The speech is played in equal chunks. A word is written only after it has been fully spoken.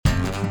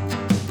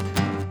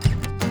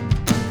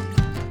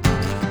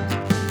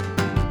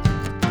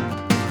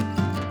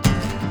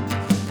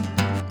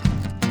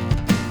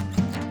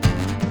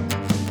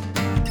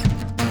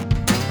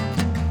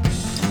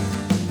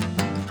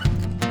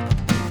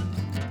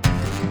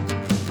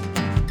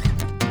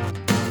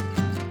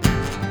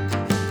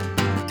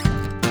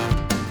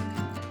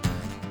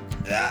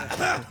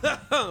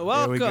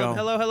Welcome. go.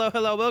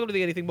 Hello. Welcome to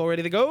the Anything Bowl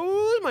Ready to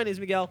Go. My name is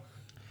Miguel.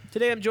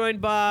 Today I'm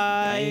joined by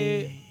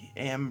I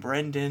am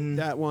Brendan.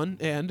 that one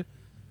and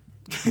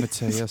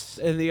Mateus.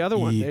 the other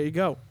one. Yeah. There you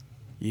go.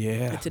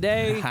 Yeah.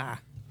 Today,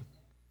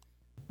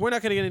 we're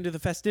not going to get into the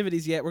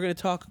festivities yet. We're going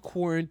to talk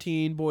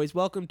quarantine, boys.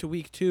 Welcome to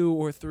week 2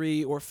 or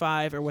 3 or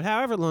 5 or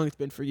however long it's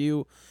been for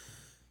you.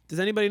 Does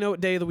anybody know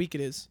what day of the week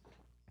it is?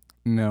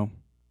 No.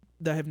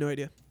 I have no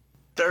idea.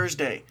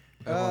 Thursday.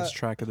 I lost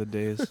track of the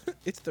days.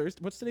 It's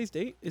Thursday. What's today's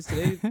date? Is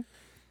today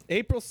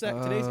April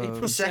 2nd? Today's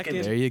April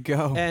 2nd. There you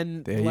go.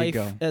 And there life, you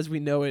go. as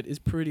we know it, is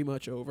pretty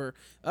much over.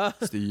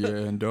 It's the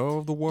end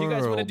of the Do world. you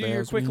guys want to do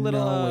your as quick we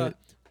little know it.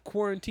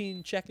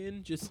 quarantine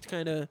check-in? Just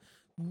kind of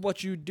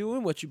what you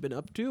doing, what you've been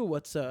up to,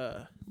 what's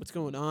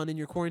going on in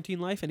your quarantine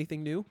life?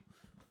 Anything new?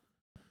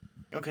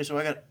 Okay, so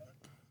I got.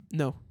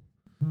 No.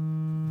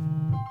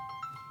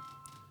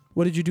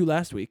 What did you do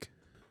last week?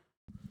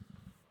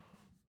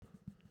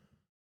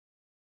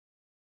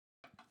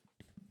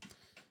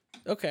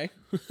 Okay.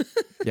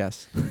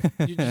 Yes.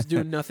 You're just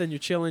doing nothing. You're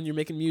chilling. You're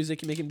making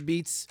music. You're making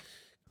beats.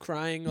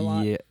 Crying a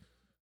lot. Yeah.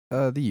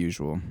 The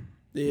usual.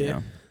 Yeah.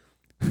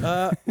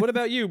 What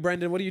about you,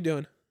 Brendan? What are you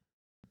doing?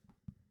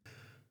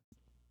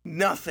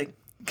 Nothing.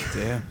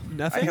 Damn. I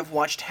Nothing. have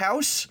watched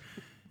House,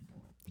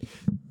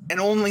 and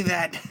only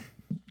that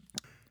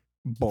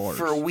Bars.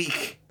 for a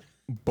week.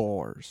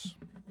 Bars.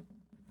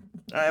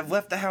 I have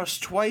left the house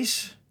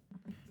twice,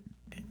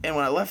 and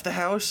when I left the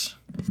house,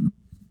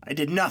 I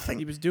did He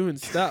nothing. was doing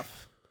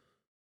stuff.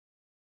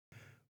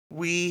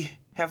 We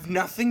have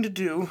nothing to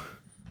do,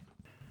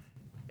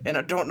 and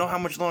I don't know how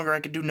much longer I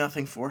could do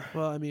nothing for.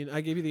 Well, I mean, I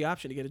gave you the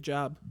option to get a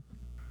job.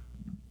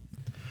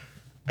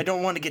 I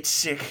don't want to get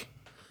sick.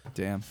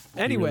 Damn.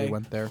 You Anyway. really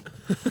went there.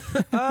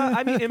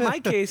 I mean, in my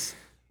case,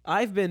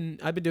 I've been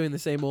doing the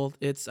same old.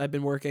 I've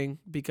been working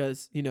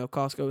because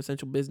Costco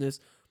essential business.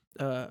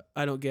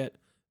 I don't get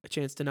a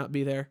chance to not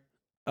be there.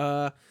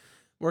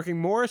 Working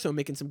more, so I'm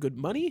making some good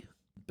money.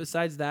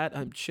 Besides that,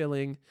 I'm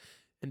chilling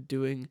and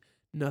doing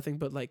nothing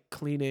but like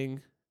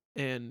cleaning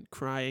and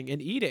crying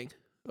and eating.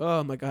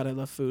 Oh my god, I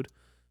love food.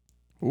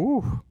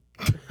 Ooh.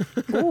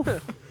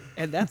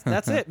 And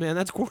that's it, man.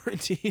 That's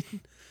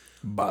quarantine.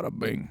 Bada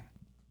bing.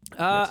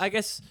 I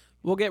guess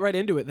we'll get right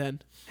into it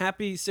then.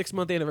 Happy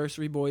 6-month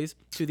anniversary, boys,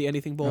 to the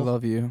Anything Bowl. I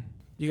love you.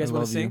 You guys I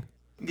want love to sing?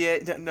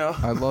 Yeah, no.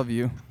 I love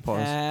you.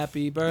 Pause.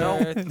 Happy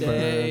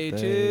birthday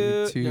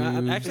to... to No,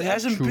 I'm actually, It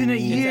hasn't True. been a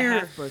it's a year.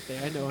 half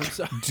birthday. I know. I'm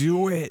sorry.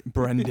 Do it,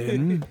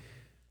 Brendan.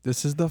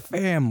 This is the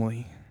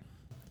family.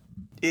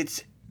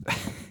 It's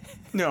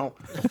no.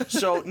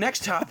 So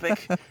next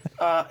topic,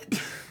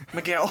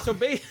 Miguel. So,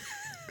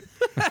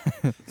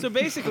 so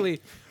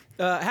basically,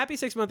 happy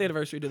 6-month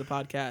anniversary to the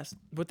podcast.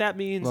 What that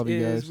means Love you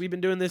is guys. we've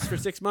been doing this for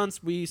 6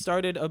 months. We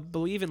started, I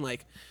believe, in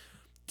like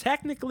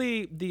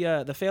technically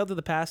the failed to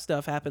the past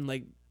stuff happened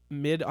like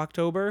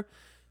mid-October,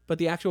 but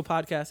the actual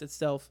podcast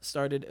itself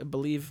started, I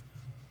believe,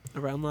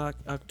 around like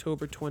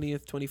October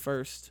 20th,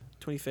 21st,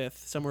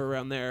 25th, somewhere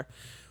around there.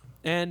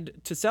 And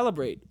to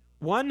celebrate,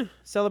 1,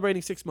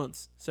 celebrating 6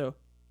 months. So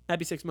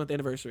happy 6-month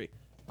anniversary.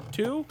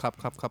 2, Clap,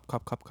 clap, clap,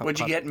 clap, clap, clap. What'd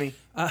you get me?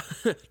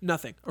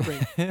 nothing. A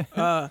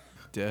ring.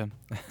 Damn.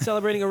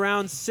 Celebrating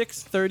around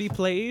 630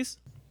 plays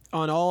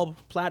on all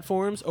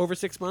platforms over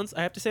 6 months.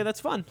 I have to say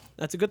that's fun.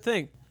 That's a good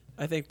thing.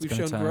 I think we've been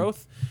a shown time.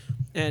 growth.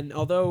 And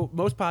although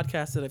most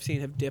podcasts that I've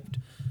seen have dipped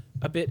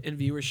a bit in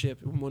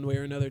viewership in one way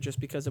or another just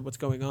because of what's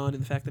going on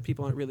and the fact that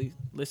people aren't really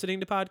listening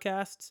to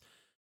podcasts,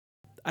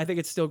 I think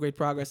it's still great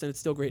progress and it's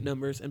still great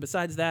numbers. And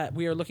besides that,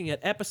 we are looking at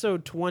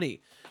episode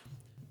 20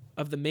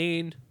 of the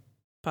main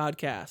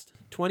podcast.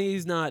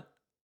 20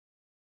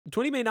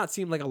 may not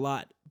seem like a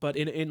lot, but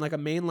in like a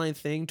mainline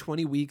thing,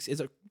 20 weeks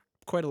is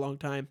quite a long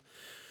time.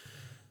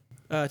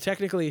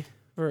 Technically,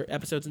 for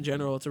episodes in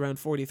general, it's around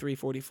 43,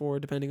 44,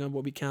 depending on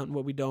what we count and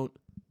what we don't.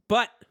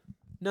 But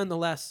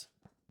nonetheless,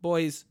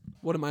 boys,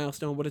 what a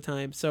milestone, what a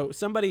time. So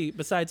somebody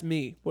besides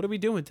me, what are we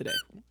doing today?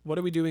 What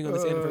are we doing on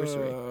this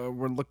anniversary?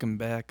 We're looking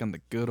back on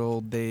the good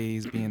old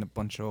days, being a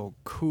bunch of old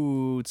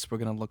coots. We're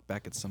going to look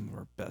back at some of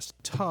our best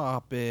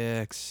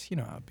topics. You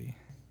know how it be.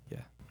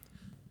 Yeah.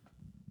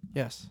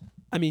 Yes.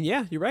 I mean,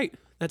 yeah, you're right.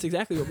 That's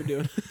exactly what we're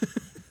doing.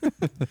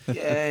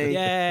 Yay.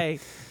 Yay.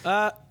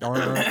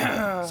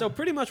 So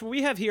pretty much what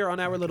we have here on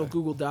our little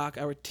Google Doc,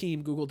 our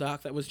team Google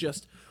Doc that was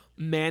just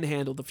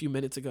manhandled a few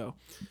minutes ago,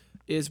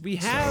 is we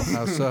have...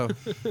 How so?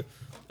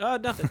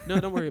 Nothing.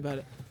 No, don't worry about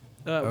it.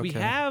 We Okay.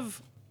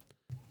 have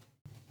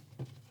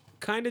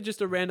kind of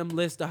just a random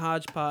list, a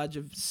hodgepodge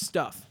of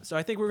stuff. So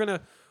I think we're going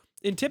to,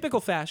 in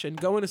typical fashion,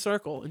 go in a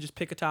circle and just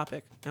pick a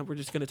topic. And we're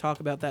just going to talk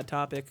about that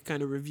topic,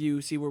 kind of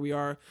review, see where we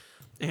are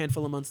a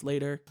handful of months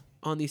later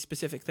on these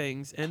specific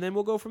things. And then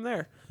we'll go from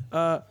there.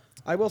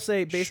 I will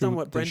say, based on Shoot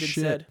what the Brendan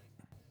shit.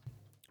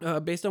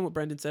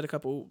 said a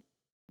couple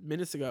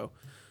minutes ago,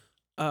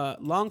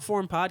 long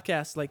form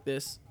podcasts like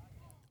this,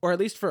 or at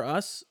least for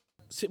us,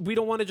 we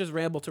don't want to just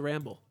ramble to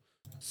ramble.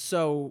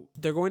 So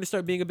they're going to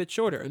start being a bit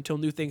shorter until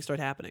new things start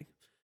happening.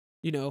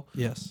 You know,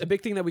 Yes. a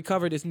big thing that we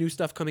covered is new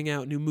stuff coming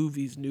out, new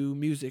movies, new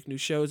music, new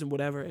shows, and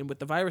whatever. And with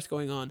the virus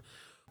going on,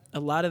 a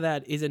lot of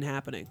that isn't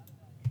happening.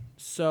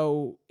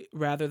 So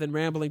rather than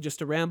rambling just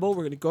to ramble,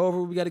 we're going to go over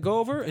what we got to go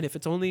over. And if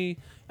it's only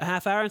a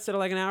half hour instead of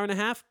like an hour and a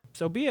half,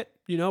 so be it.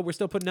 You know, we're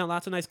still putting out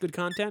lots of nice, good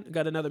content. We've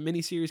got another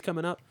mini series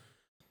coming up.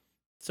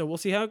 So we'll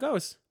see how it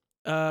goes.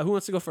 Who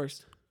wants to go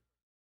first?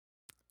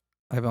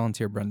 I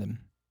volunteer Brendan.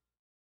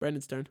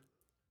 Brendan's turn.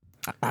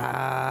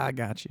 I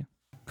got you.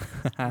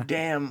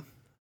 Damn.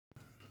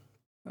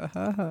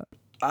 I'm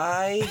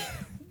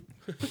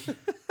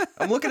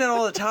looking at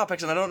all the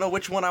topics and I don't know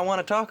which one I want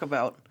to talk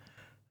about.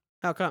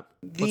 How come?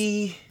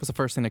 What's the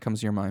first thing that comes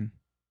to your mind?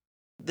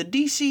 The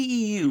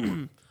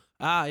DCEU.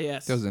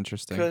 Yes. That was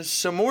interesting. Because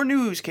some more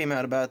news came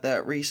out about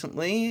that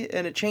recently,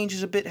 and it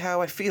changes a bit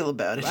how I feel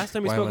about it. Last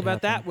time we Why spoke would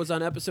about happen? that was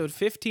on episode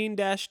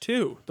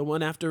 15-2, the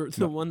one after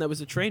the one that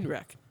was a train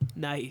wreck.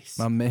 Nice.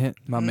 My man's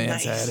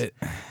Nice. had it.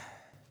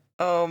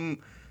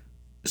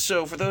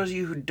 So for those of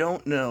you who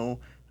don't know,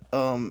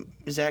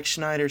 Zack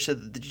Snyder said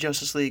that the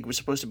Justice League was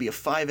supposed to be a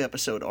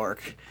 5-episode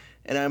arc,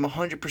 and I'm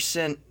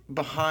 100%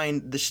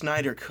 behind the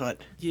Snyder cut.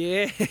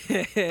 Yeah.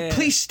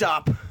 Please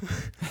stop.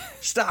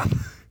 Stop.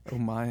 Oh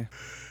my.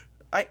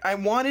 I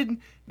wanted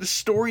the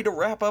story to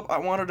wrap up. I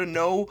wanted to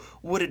know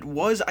what it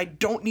was. I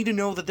don't need to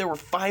know that there were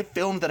 5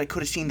 films that I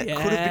could have seen that could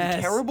have been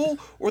Yes. terrible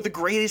or the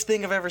greatest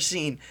thing I've ever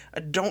seen.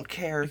 I don't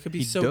care. It could be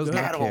He so does good.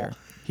 not At care. all.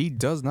 He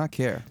does not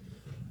care.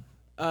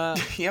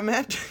 Yeah,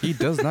 Matt? He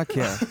does not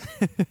care.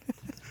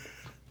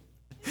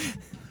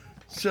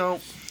 So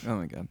Oh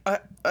my god.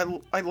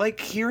 I like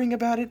hearing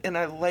about it, and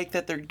I like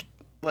that they're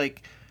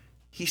like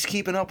he's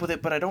keeping up with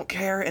it, but I don't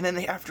care. And then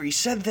after he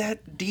said that,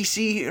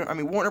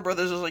 Warner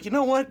Brothers was like, you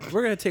know what?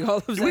 We're going to take all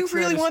of Do we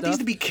really want these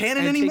to be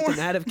canon and anymore? take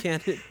them out of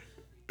canon.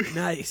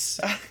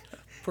 Nice.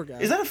 Poor guy.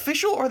 Is that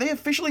official? Are they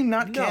officially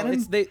not No,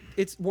 canon?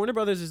 it's Warner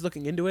Brothers is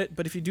looking into it,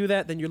 but if you do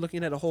that, then you're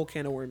looking at a whole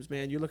can of worms,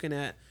 man. You're looking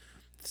at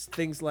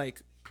things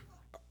like,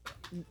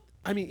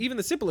 I mean, even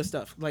the simplest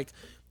stuff. Like,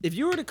 if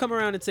you were to come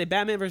around and say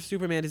Batman vs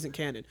Superman isn't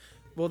canon,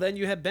 well, then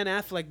you have Ben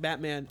Affleck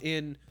Batman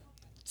in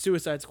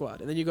Suicide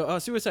Squad, and then you go, oh,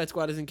 Suicide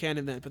Squad isn't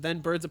canon then, but then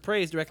Birds of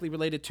Prey is directly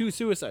related to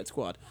Suicide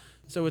Squad,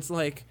 so it's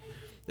like,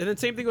 and then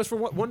same thing goes for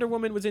Wonder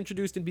Woman was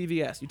introduced in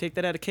BVS. You take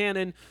that out of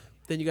canon,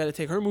 then you got to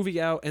take her movie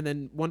out, and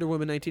then Wonder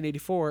Woman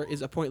 1984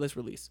 is a pointless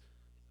release.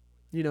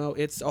 You know,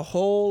 it's a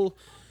whole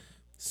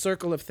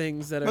circle of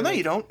things that are. Well, no,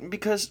 you don't,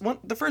 because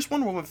the first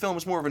Wonder Woman film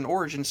is more of an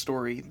origin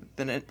story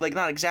than it, like,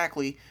 not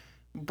exactly,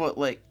 but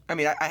like, I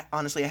mean, I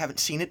honestly I haven't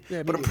seen it, Yeah,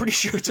 me but I'm neither. pretty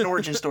sure it's an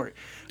origin story.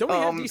 Don't we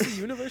have DC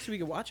Universe so we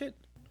can watch it?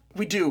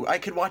 We do. I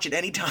could watch it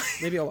anytime.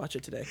 Maybe I'll watch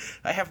it today.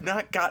 I have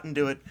not gotten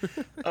to it,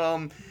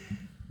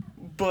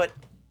 but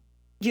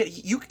yeah,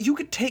 you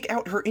could take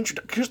out her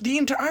introduction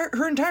because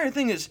her entire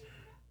thing is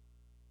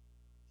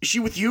she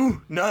with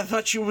you? No, I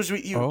thought she was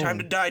with you. Oh. Time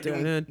to die,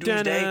 doomsday,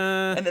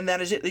 Dun-dun-dun. and then that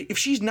is it. If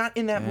she's not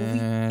in that movie,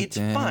 it's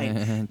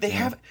fine. They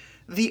have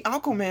the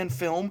Aquaman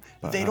film.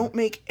 They don't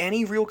make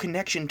any real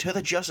connection to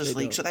the Justice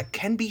League, don't. so that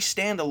can be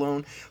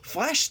standalone.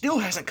 Flash still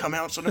hasn't come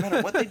out, so no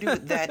matter what they do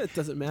with that, It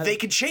doesn't matter. They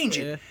can change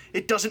it. Yeah.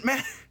 It doesn't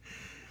matter.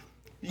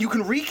 You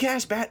can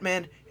recast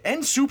Batman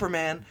and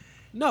Superman.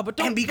 No, but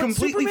don't And be but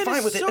completely Superman fine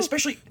is with it, so-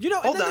 especially- you know.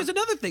 And hold then on. there's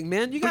another thing,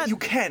 man. You got But you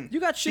can. You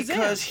got Shazam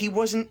because he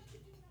wasn't.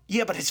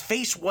 Yeah, but his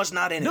face was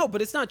not in it. No,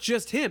 but it's not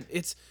just him.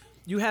 It's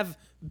you have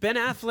Ben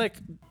Affleck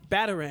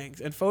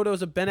batarangs and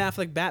photos of Ben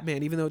Affleck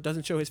Batman, even though it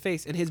doesn't show his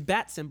face, and his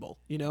bat symbol,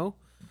 you know,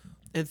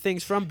 and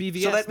things from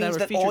BVS. So that means were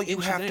that featured all you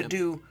in have to Shazam.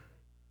 do.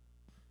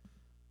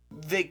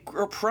 They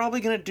are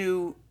probably gonna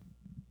do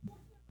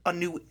a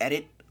new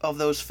edit of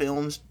those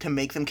films to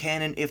make them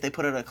canon if they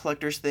put out a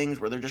collector's things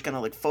where they're just gonna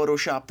like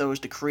Photoshop those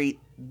to create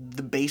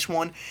the base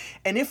one,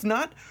 and if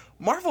not,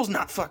 Marvel's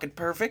not fucking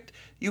perfect.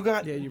 You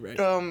got Yeah, you're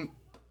right.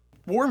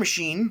 War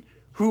Machine,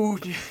 who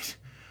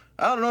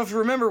I don't know if you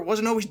remember,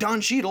 wasn't always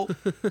Don Cheadle.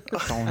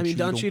 I mean,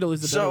 Don Cheadle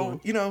is the better So, one.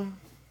 you know,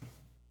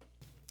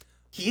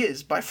 he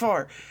is by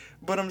far.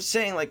 But I'm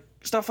saying, like,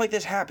 stuff like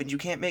this happens. You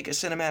can't make a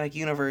cinematic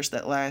universe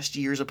that lasts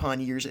years upon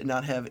years and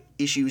not have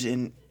issues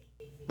in,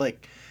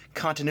 like,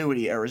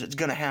 continuity errors. It's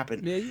gonna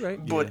happen. Yeah, you're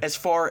right. But as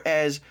far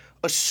as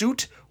a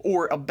suit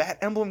or a bat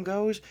emblem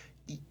goes,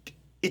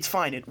 it's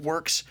fine. It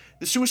works.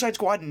 The Suicide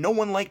Squad, no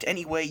one liked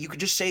anyway. You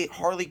could just say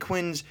Harley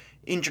Quinn's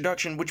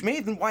introduction, which may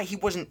have been why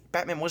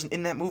Batman wasn't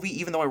in that movie,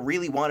 even though I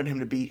really wanted him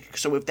to be.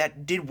 So if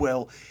that did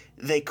well,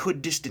 they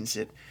could distance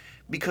it.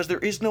 Because there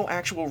is no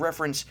actual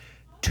reference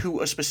to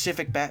a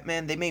specific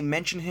Batman. They may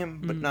mention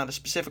him, but not a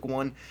specific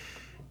one.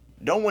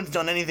 No one's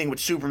done anything with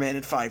Superman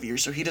in 5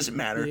 years, so he doesn't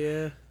matter.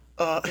 Yeah.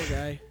 Poor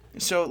guy.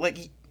 So,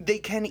 like, they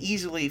can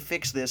easily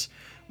fix this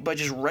by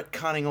just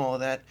retconning all of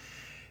that.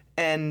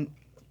 And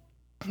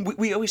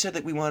we always said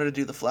that we wanted to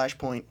do the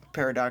Flashpoint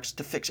paradox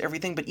to fix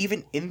everything, but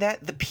even in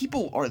that, the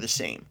people are the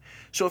same.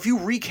 So if you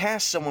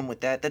recast someone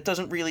with that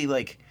doesn't really,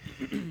 like...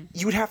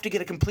 you would have to get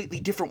a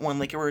completely different one,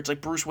 like, where it's, like,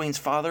 Bruce Wayne's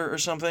father or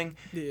something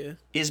Yeah.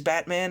 is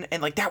Batman,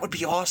 and, like, that would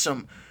be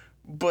awesome.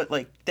 But,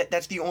 like,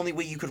 that's the only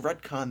way you could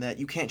retcon that.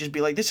 You can't just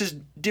be like, this is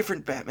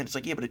different Batman. It's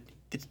like, yeah, but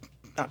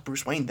not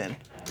Bruce Wayne then.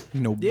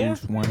 No Yeah,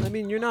 Bruce Wayne. I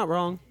mean, you're not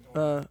wrong.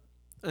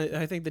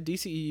 I think the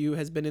DCEU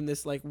has been in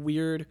this like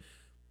weird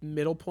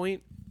middle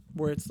point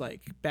where it's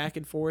like back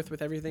and forth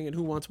with everything and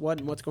who wants what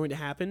and what's going to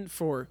happen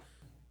for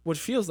what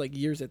feels like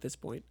years at this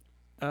point.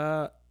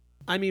 I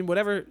mean,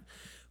 whatever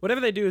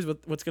they do is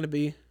what's going to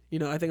be. You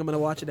know, I think I'm going to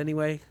watch it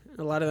anyway.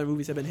 A lot of their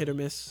movies have been hit or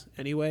miss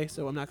anyway,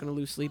 so I'm not going to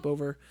lose sleep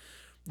over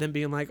them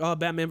being like, oh,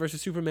 Batman versus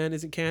Superman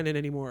isn't canon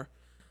anymore.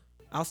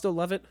 I'll still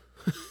love it.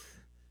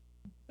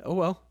 Oh,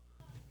 well.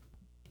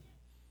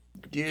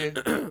 Yeah.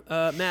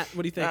 Matt,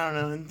 what do you think? I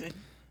don't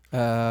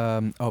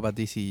know. About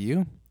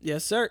DCU?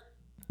 Yes, sir.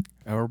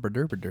 I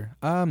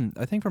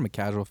think from a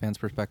casual fan's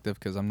perspective,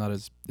 because I'm not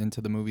as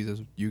into the movies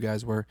as you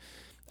guys were,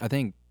 I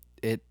think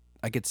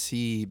I could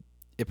see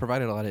it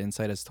provided a lot of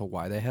insight as to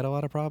why they had a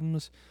lot of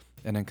problems,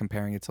 and then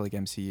comparing it to like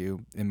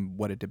MCU and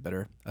what it did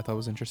better, I thought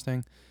was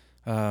interesting.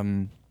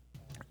 And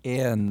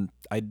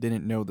I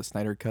didn't know the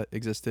Snyder Cut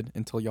existed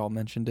until y'all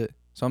mentioned it,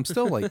 so I'm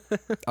still like,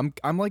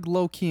 I'm like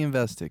low key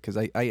invested because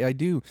I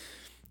do,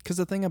 because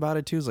the thing about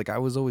it too is like I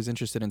was always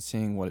interested in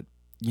seeing what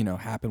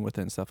happened with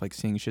it and stuff, like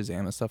seeing Shazam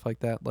and stuff like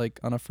that. Like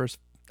on a first,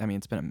 I mean,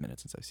 it's been a minute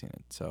since I've seen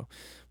it, so,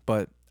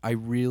 but I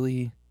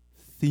really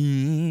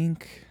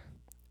think.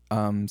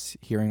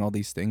 Hearing all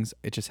these things,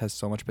 it just has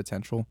so much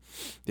potential.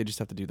 They just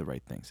have to do the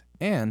right things.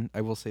 And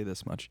I will say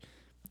this much,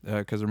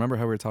 because remember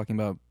how we were talking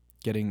about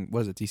getting,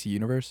 what is it, DC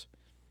Universe?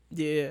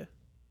 Yeah.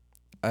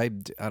 I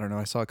don't know.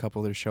 I saw a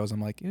couple of their shows.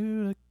 I'm like,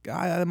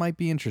 that might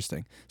be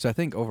interesting. So I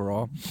think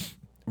overall,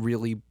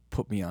 really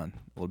put me on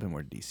a little bit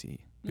more DC.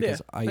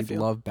 Because I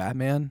love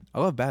Batman.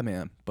 I love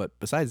Batman. But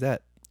besides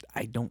that,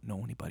 I don't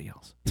know anybody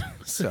else.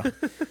 So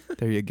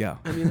there you go.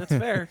 I mean, that's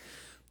fair.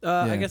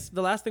 Yeah. I guess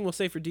the last thing we'll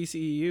say for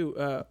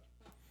DCEU,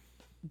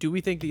 do we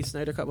think the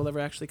Snyder Cut will ever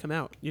actually come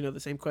out? You know, the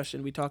same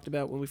question we talked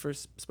about when we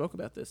first spoke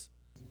about this.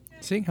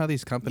 Seeing how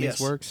these companies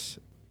Yes. works,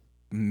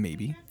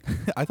 maybe.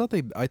 I thought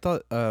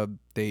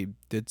they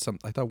did some.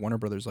 I thought Warner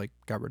Brothers like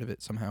got rid of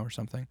it somehow or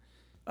something.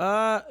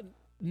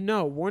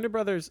 No, Warner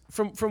Brothers.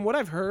 From what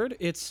I've heard,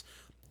 it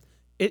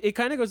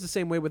kind of goes the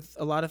same way with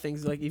a lot of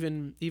things, like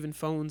even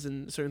phones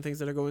and certain things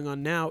that are going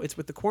on now. It's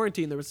with the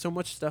quarantine. There was so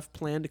much stuff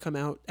planned to come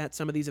out at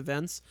some of these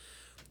events,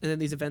 and then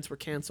these events were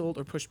canceled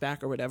or pushed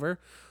back or whatever.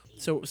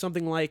 So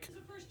something like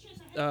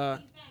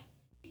the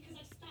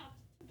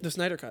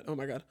Snyder Cut. Oh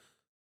my God.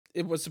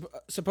 It was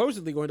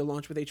supposedly going to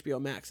launch with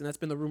HBO Max, and that's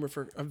been the rumor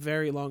for a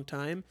very long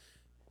time.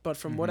 But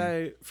from what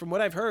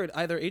I've heard,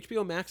 either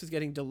HBO Max is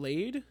getting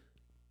delayed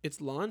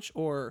its launch,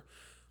 or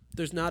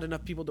there's not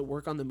enough people to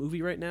work on the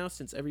movie right now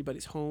since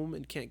everybody's home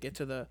and can't get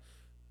to the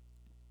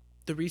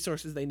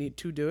resources they need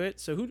to do it.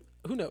 So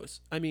who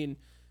knows? I mean,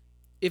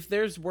 if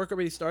there's work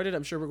already started,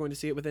 I'm sure we're going to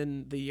see it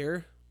within the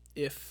year.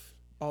 If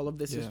all of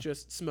this is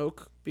just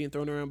smoke being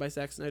thrown around by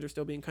Zack Snyder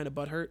still being kind of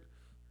butthurt,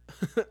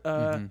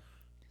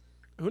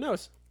 who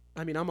knows?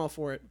 I mean, I'm all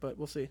for it, but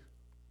we'll see.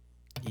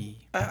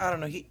 I don't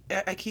know.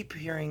 I keep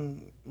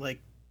hearing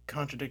like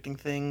contradicting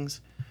things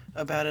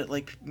about it,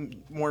 like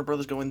Warner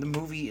Brothers going, the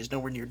movie is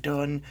nowhere near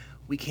done.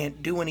 We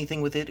can't do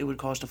anything with it. It would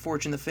cost a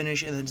fortune to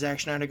finish. And then Zack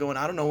Snyder going,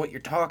 I don't know what you're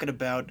talking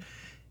about.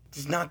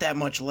 There's not that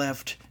much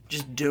left.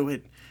 Just do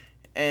it.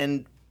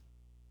 And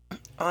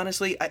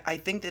honestly, I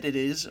think that it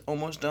is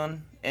almost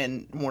done.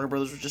 And Warner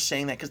Brothers was just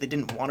saying that because they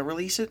didn't want to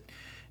release it.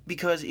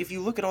 Because if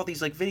you look at all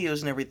these like videos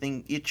and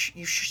everything, you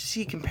should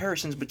see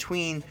comparisons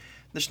between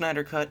the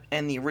Snyder Cut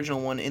and the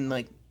original one in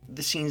like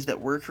the scenes that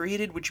were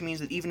created, which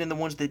means that even in the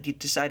ones that you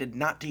decided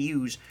not to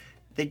use,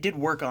 they did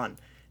work on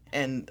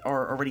and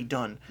are already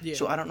done. Yeah.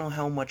 So I don't know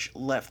how much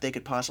left they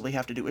could possibly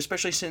have to do,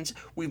 especially since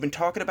we've been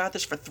talking about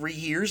this for 3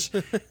 years.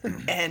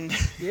 And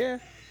Yeah.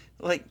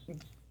 like,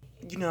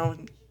 you know,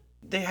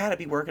 they had to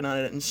be working on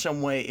it in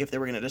some way if they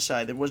were going to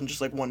decide. It wasn't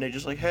just like one day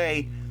just like,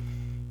 hey,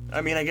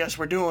 I mean, I guess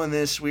we're doing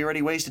this. We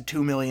already wasted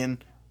 2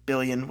 million,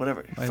 billion,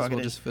 whatever. Might as well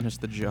just finish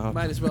the job.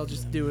 Might as well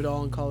just do it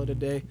all and call it a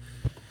day.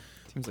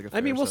 Seems like a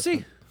I mean, fair we'll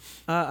assessment. see.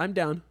 I'm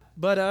down.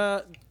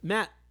 But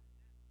Matt,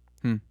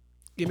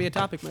 give me a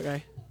topic, my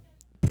guy.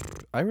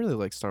 I really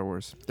like Star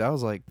Wars. That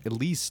was like, at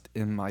least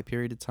in my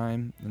period of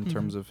time, in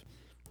terms of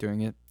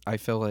doing it, I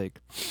felt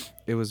like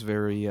it was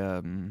very,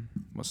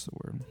 what's the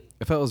word?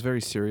 I felt it was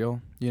very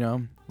serial, you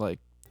know? Like,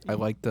 I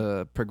liked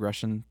the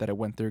progression that it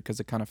went through because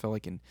it kind of felt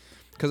like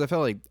because I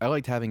felt like I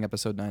liked having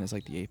episode 9 as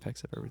like the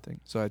apex of everything.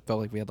 So I felt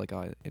like we had like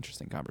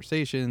interesting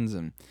conversations,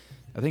 and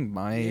I think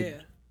my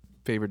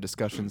favorite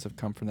discussions have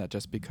come from that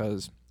just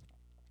because,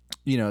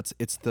 you know,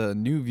 it's the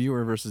new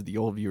viewer versus the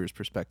old viewer's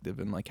perspective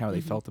and like how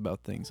they felt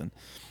about things. And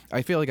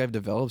I feel like I've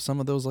developed some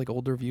of those like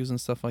older views and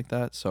stuff like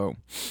that. So,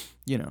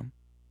 you know,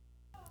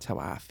 that's how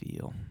I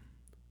feel.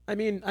 I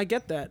mean, I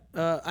get that.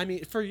 I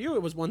mean, for you,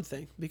 it was one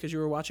thing because you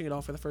were watching it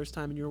all for the first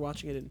time and you were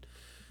watching it in,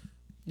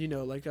 you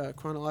know, like a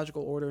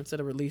chronological order instead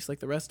of release like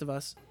the rest of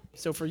us.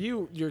 So for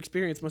you, your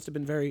experience must have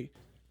been very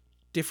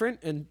different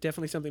and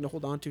definitely something to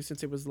hold on to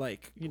since it was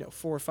like, you know,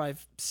 4,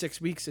 5,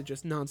 6 weeks of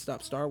just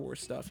nonstop Star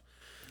Wars stuff.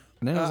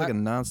 And then it was like a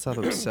nonstop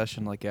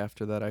obsession like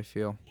after that, I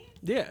feel.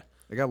 Yeah.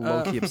 I got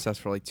low-key obsessed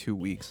for like 2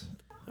 weeks.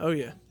 Oh,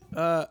 yeah.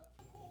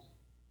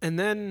 And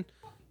then,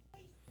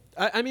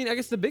 I mean, I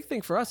guess the big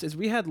thing for us is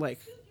we had like,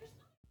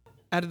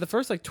 out of the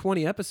first like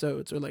 20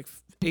 episodes or like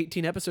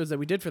 18 episodes that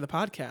we did for the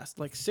podcast,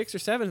 like 6 or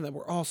 7 of them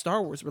were all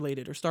Star Wars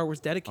related or Star Wars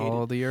dedicated.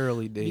 All the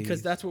early days.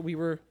 Because that's what we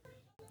were,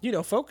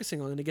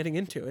 focusing on and getting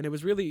into. And it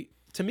was really,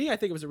 to me, I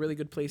think it was a really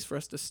good place for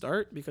us to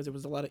start because it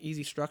was a lot of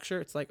easy structure.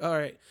 It's like, all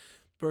right,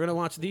 we're going to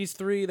watch these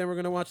 3, then we're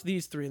going to watch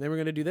these 3, and then we're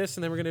going to do this,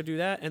 and then we're going to do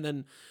that. And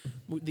then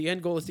the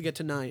end goal is to get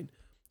to 9.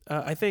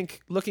 I think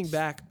looking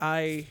back,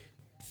 I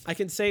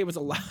can say it was a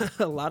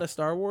lot of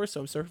Star Wars,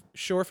 so I'm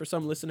sure for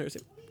some listeners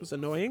it was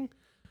annoying.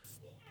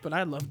 But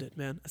I loved it,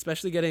 man.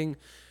 Especially getting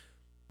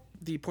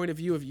the point of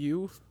view of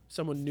you,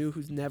 someone new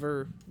who's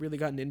never really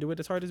gotten into it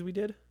as hard as we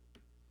did.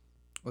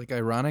 Like,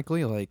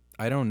 ironically, like,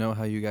 I don't know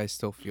how you guys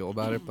still feel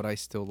about it, but I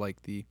still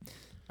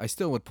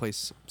would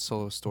place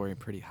Solo Story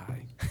pretty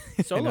high.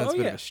 Solo, that's oh a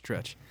bit yeah. of a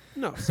stretch.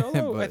 No,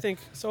 Solo, I But- think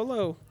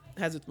Solo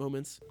has its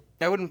moments.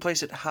 I wouldn't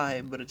place it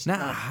high, but it's Not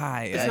not.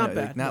 high. It's I not know,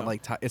 bad, Like, not no.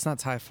 like it's not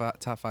top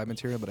 5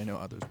 material, but I know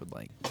others would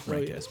like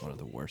rank yeah. it as one of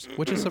the worst,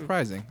 which is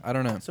surprising. I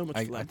don't know. So much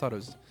I fun. thought it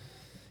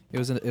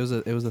was a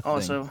thing.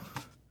 Also,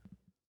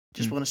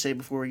 just want to say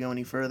before we go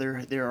any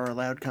further, there are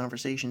loud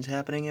conversations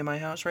happening in my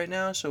house right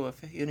now. So if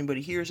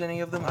anybody hears any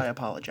of them, I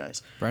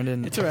apologize.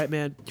 Brendan, It's all right,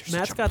 man. such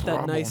Matt's a got that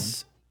problem.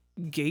 nice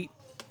gate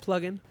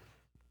plug-in.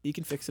 You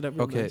can fix it up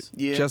real okay, nice.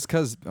 Yeah. just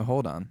cause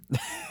hold on,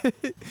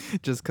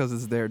 just cause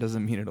it's there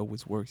doesn't mean it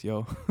always works,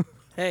 yo.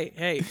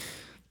 Hey.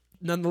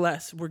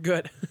 Nonetheless, we're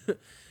good.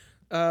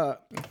 The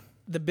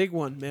big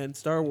one, man,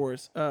 Star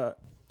Wars.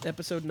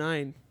 Episode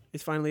 9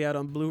 is finally out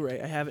on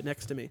Blu-ray. I have it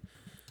next to me.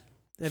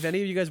 Have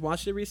any of you guys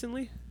watched it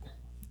recently?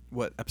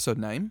 What, episode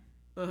 9?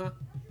 Uh-huh.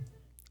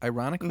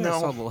 Ironically, I No.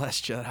 saw The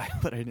Last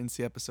Jedi, but I didn't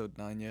see episode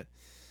 9 yet.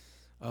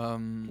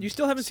 You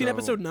still haven't seen so-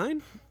 episode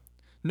 9?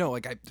 No,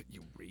 like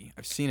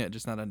I've seen it,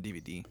 just not on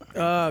DVD.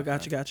 Oh,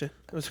 gotcha.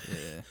 I was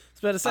Yeah.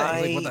 about to say. I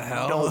like, what the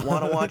hell? don't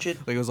want to watch it.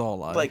 Like, it was all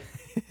live. Like,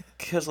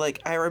 because,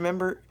 like, I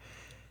remember.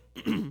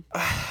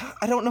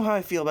 I don't know how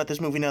I feel about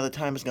this movie now that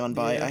time has gone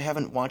by. Yeah. I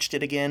haven't watched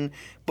it again,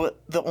 but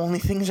the only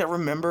things I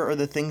remember are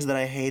the things that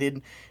I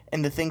hated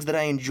and the things that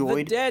I the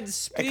enjoyed. dead I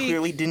speak.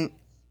 clearly didn't.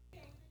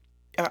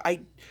 The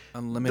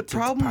Unlimited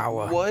problem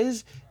power.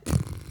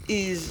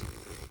 is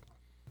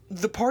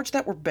the parts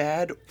that were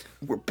bad,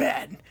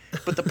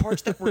 but the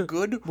parts that were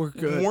good, Were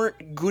good.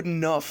 weren't good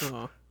enough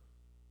Aw.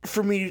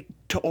 for me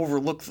to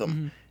overlook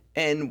them.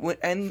 And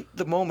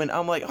the moment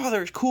I'm like, oh,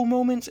 there's cool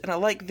moments, and I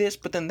like this,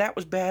 but then that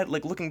was bad.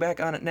 Like looking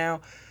back on it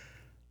now,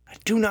 I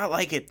do not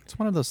like it. It's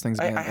one of those things,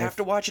 man. I have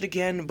to watch it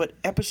again, but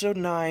episode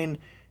 9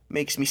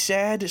 makes me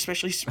sad,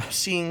 especially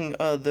seeing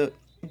the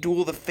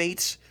Duel of the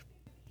Fates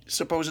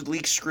supposed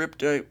leaked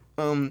script,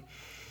 and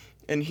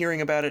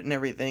hearing about it and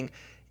everything.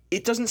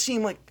 It doesn't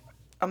seem like.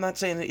 I'm not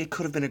saying that it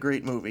could have been a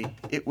great movie.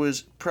 It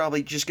was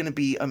probably just going to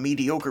be a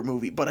mediocre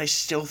movie, but I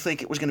still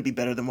think it was going to be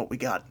better than what we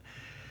got.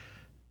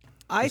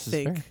 I This is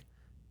think,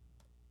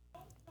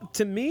 fair.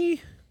 to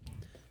me,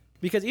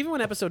 because even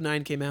when episode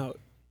 9 came out,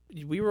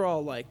 we were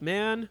all like,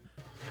 man,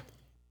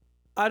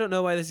 I don't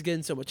know why this is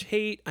getting so much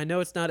hate. I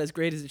know it's not as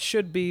great as it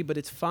should be, but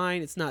it's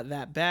fine. It's not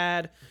that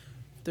bad.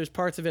 There's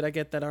parts of it I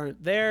get that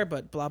aren't there,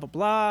 but blah, blah,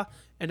 blah.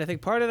 And I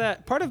think part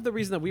of the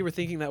reason that we were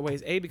thinking that way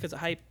is A, because of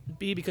hype,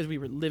 B, because we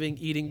were living,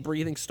 eating,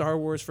 breathing Star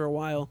Wars for a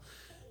while.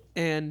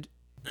 And,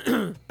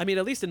 I mean,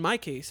 at least in my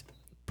case,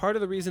 part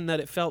of the reason that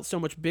it felt so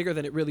much bigger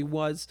than it really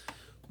was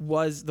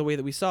the way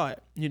that we saw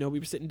it. You know, we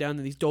were sitting down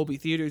in these Dolby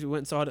theaters. We went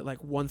and saw it at like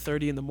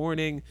 1:30 in the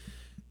morning.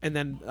 And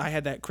then I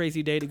had that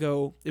crazy day to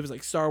go. It was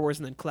like Star Wars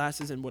and then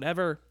classes and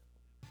whatever.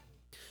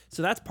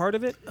 So that's part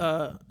of it.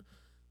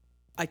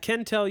 I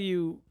can tell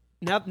you,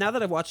 now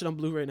that I've watched it on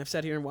Blu-ray and I've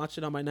sat here and watched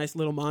it on my nice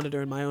little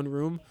monitor in my own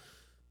room,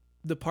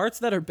 the parts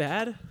that are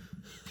bad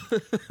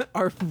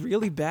are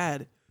really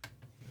bad.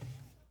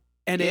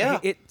 And Yeah.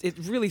 it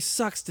really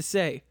sucks to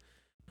say.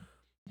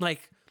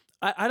 Like,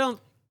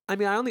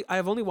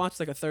 I've only watched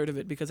like a third of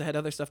it because I had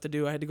other stuff to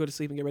do. I had to go to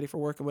sleep and get ready for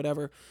work and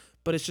whatever.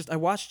 But it's just, I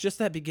watched just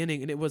that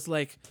beginning and it was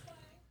like,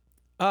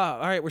 all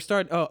right, we're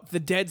starting. Oh, the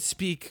dead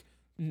speak.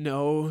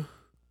 No.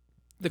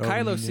 The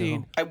Kylo no.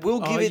 scene. I will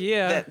give it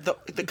yeah. that the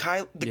Yeah,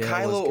 it was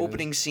Kylo good.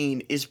 opening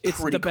scene is It's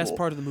pretty the best cool.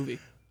 part of the movie.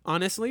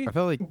 Honestly. I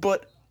felt like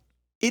But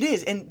it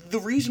is, and the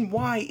reason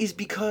why is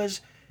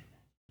because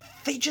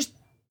they just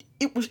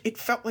it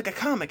felt like a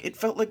comic. It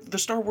felt like the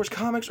Star Wars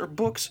comics or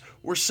books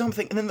or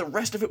something, and then the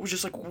rest of it was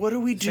just like, what do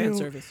we Fan do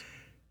service.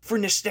 for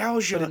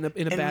nostalgia But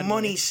in a bad and way.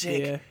 money's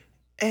sake?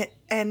 Yeah.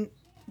 And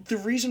the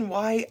reason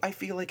why I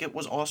feel like it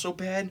was also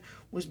bad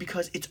was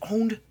because it's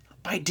owned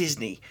by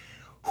Disney,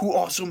 who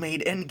also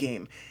made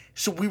Endgame.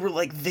 So we were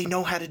like, they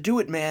know how to do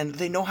it, man.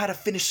 They know how to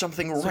finish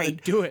something they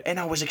right. do it. And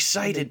I was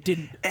excited.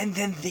 didn't. And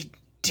then they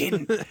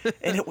didn't.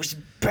 And it was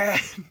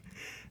bad.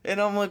 And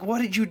I'm like,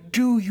 what did you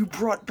do? You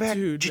brought back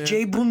Dude, J.J.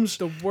 man. Abrams.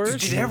 The worst-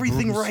 Did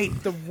everything right.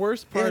 The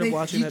worst part And of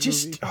watching he that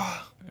just, movie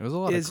it was a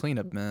lot is- of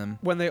cleanup, man.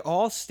 when they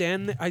all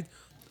stand there, I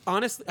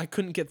honestly I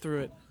couldn't get through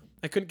it.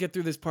 I couldn't get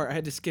through this part. I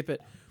had to skip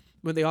it.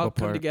 When they all What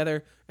come part?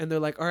 together and they're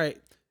like, all right,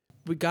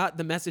 we got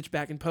the message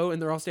back in Poe,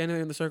 and they're all standing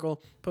there in the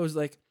circle. Poe's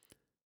like,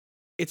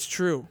 It's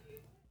true.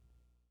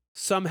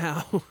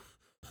 Somehow,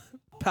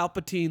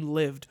 Palpatine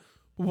lived.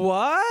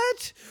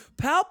 What?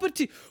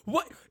 Palpatine?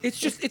 What?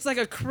 It's like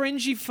a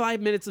cringy 5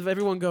 minutes of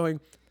everyone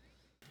going,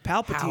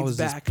 Palpatine's How is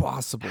this back.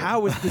 possible?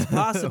 How is this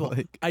possible?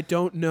 Like- I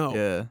don't know.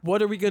 Yeah.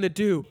 What are we going to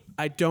do?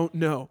 I don't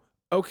know.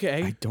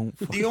 Okay. I don't.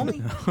 The only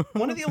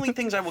one of the only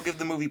things I will give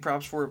the movie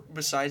props for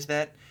besides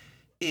that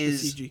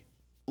is CG.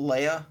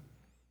 Leia,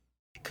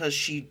 because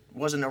she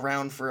wasn't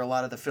around for a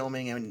lot of the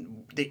filming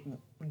and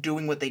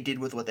doing what they did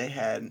with what they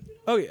had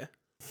Oh, yeah.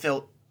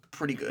 felt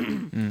pretty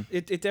good.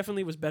 It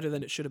definitely was better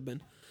than it should have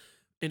been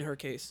in her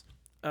case.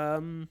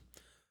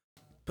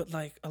 But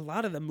like a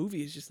lot of the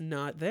movie is just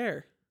not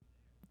there.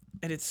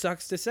 And it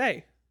sucks to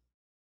say.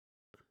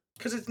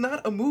 Because it's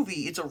not a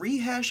movie, it's a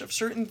rehash of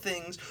certain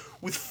things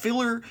with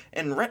filler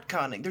and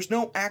retconning. There's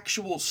no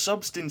actual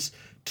substance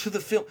to the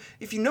film.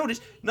 If you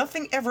notice,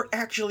 nothing ever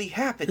actually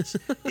happens.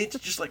 It's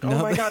just like,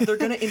 oh my god, they're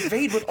gonna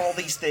invade with all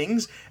these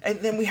things, and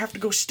then we have to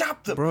go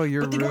stop them. Bro,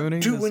 you're but they ruining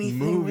don't do this anything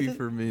movie with it.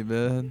 for me,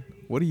 man.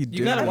 What are you doing?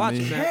 You gotta to watch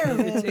me? it, Yeah, man.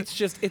 man.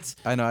 It's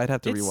I know. I'd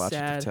have to It's rewatch it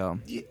sad. to tell.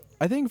 Yeah.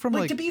 I think from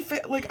Like, like to be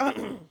fair, like,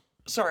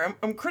 sorry,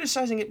 I'm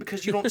criticizing it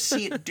because you don't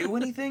see it do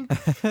anything.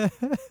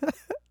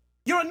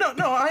 You know,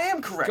 no, I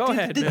am correct. Go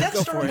ahead, The man. Death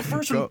Go Star for in it. the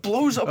first Go- one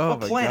blows up oh a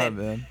my planet.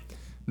 god, man.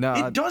 No,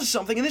 It does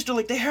something, and this they're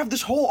like they have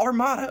this whole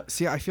armada,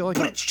 see, I feel like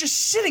but it's just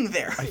sitting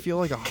there. I feel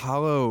like a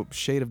hollow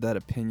shade of that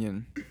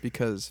opinion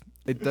because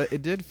it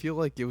did feel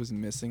like it was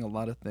missing a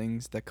lot of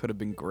things that could have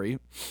been great.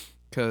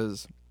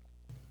 Because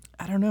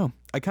I don't know,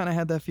 I kind of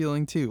had that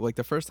feeling too. Like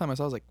the first time I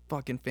saw, it, I was like,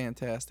 "Fucking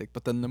fantastic!"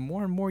 But then the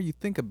more and more you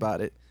think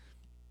about it,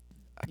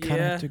 I kind of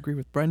Yeah, have to agree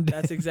with Brendan.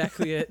 That's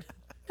exactly it.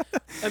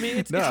 I mean,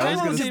 it's No, I kind was of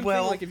gonna the say- same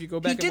well, thing. Like if you go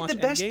he back and did watch the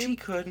best Endgame, he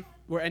could.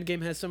 where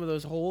Endgame has some of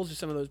those holes or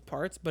some of those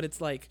parts, but it's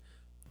like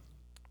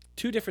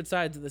two different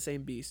sides of the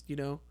same beast. You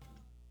know,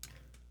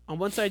 on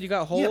one side you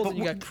got holes but and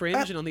you got what-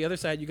 cringe, and on the other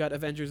side you got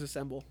Avengers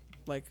Assemble.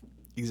 Like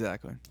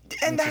Exactly.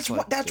 And it's that's just what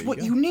like, that's there what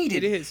you you go.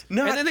 needed. it is,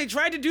 Not and then they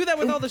tried to do that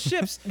with all the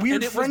ships. weird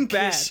and it friend was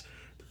bad. kiss.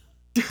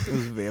 It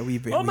was very,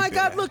 very. Oh my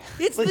God! bad. Look,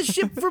 it's the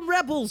ship from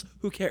Rebels.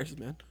 Who cares,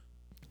 man?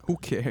 Who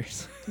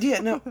cares? Yeah,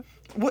 no.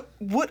 What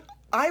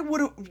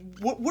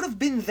would have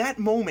been that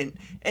moment,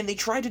 and they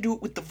tried to do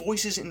it with the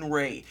voices in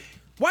Rey.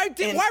 Why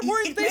And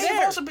weren't it they may have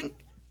there? also been.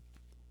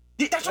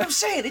 Yeah, that's what I'm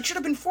saying. It should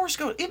have been Force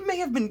Ghost. It may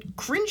have been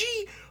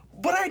cringy,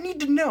 but I need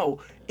to know.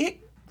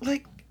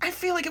 I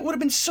feel like it would have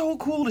been so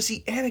cool to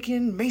see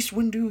Anakin, Mace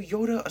Windu,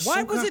 Yoda, Ahsoka.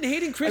 Why wasn't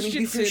Hayden I mean, to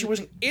be fair, Christensen she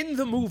wasn't. in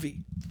the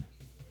movie?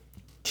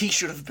 He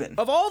should have been.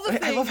 Of all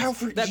the I love how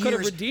things for that could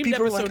have years redeemed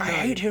people were Episode like, I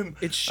 9, hate him.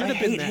 it should I have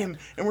been hate that. him.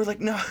 And we're like,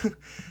 no,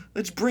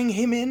 let's bring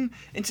him in.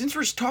 And since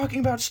we're talking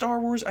about Star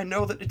Wars, I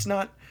know that it's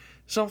not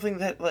something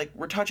that like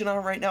we're touching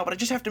on right now, but I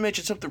just have to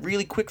mention something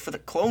really quick for the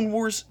Clone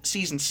Wars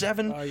Season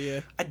 7. Oh,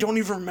 yeah. I don't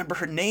even remember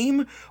her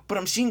name, but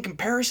I'm seeing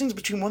comparisons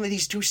between one of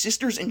these two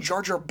sisters and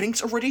Jar Jar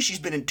Binks already. She's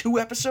been in 2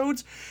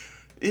 episodes.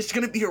 It's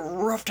going to be a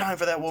rough time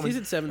for that woman.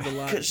 Season 7's a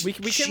lot. 'Cause We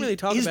can't she really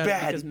talk is about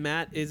bad. it because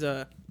Matt is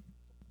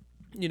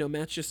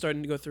Matt's just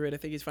starting to go through it. I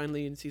think he's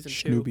finally in season 2.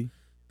 Snoopy.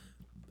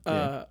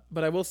 But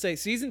I will say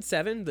season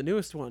 7, the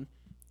newest one,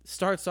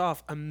 starts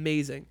off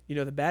amazing. You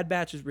know, the Bad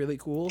Batch is really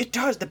cool. It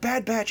does. The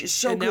Bad Batch is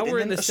so and good. now we're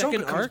in and the then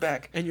second Ahsoka comes arc,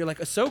 back. and you're like,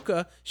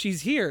 Ahsoka,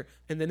 she's here,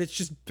 and then it's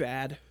just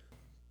bad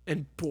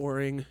and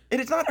boring. And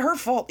it's not her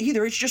fault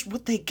either. It's just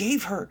what they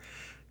gave her.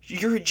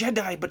 You're a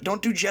Jedi, but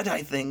don't do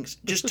Jedi things.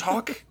 Just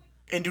talk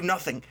and do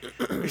nothing.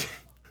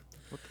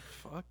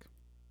 Fuck.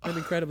 I'm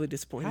incredibly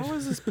disappointed. How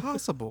is this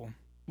possible?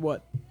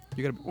 What?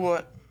 You gotta.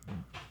 What?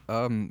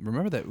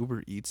 Remember that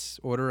Uber Eats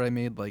order I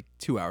made like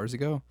 2 hours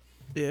ago?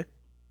 Yeah.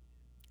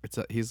 It's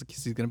he's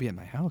gonna be at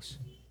my house.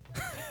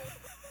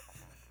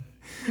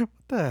 What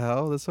the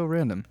hell? That's so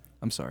random.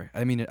 I'm sorry.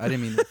 I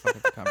didn't mean to fuck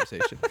up the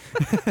conversation.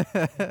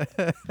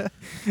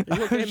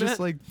 you okay, I was just Matt?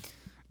 like,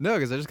 no,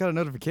 because I just got a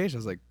notification. I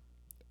was like,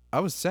 I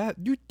was sad.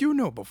 You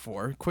know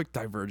before. Quick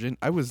divergent.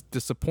 I was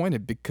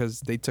disappointed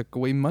because they took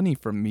away money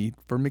from me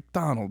for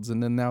McDonald's,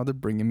 and then now they're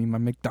bringing me my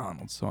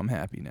McDonald's, so I'm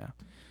happy now.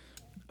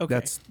 Okay.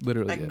 That's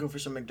literally I can it. go for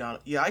some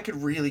McDonald's. Yeah, I could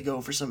really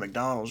go for some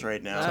McDonald's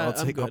right now. Uh, I'll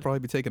I'm I'll good. probably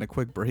be taking a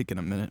quick break in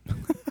a minute.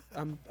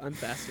 I'm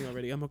fasting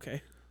already. I'm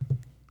okay.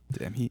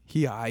 Damn, he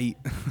aight.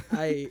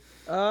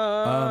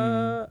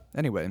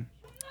 Anyway,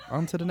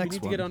 on to the We next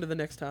need one. to get on to the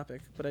next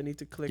topic, but I need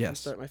to click and Yes.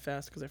 start my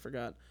fast because I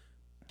forgot.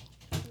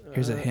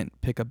 Here's a hint.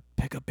 Pick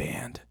a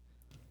band.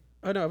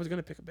 Oh no, I was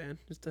gonna pick a band.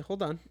 Just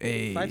hold on.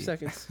 Hey. 5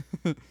 seconds.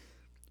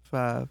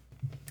 5,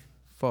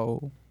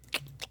 4,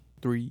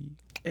 3,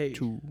 Hey.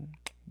 2,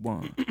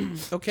 1.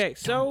 Okay,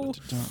 so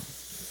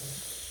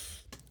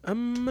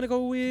I'm gonna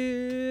go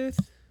with.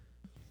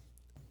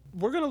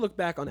 We're gonna look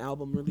back on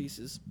album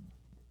releases,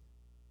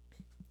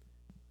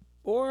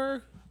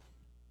 or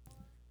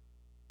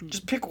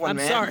Just pick one, I'm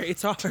man. sorry,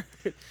 it's hard.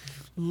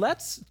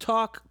 Let's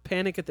talk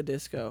Panic at the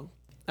Disco.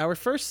 Our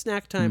first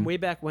snack time way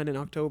back when in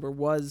October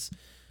was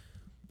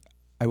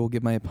I will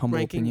give my humble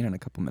Ranking- opinion in a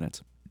couple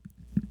minutes.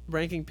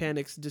 ranking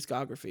Panic's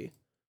discography,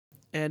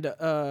 and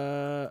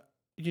I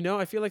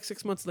feel like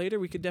 6 months later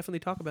we could definitely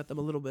talk about them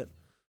a little bit.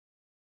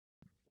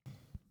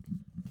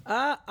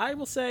 I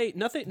will say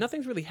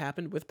nothing's really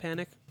happened with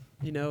Panic.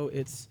 You know,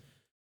 it's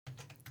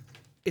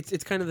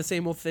kind of the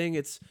same old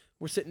thing.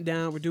 We're sitting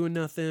down, we're doing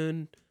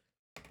nothing.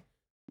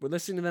 We're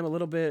listening to them a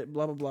little bit,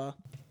 blah blah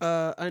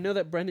blah. I know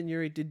that Brendan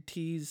Urie did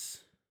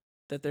tease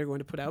that they're going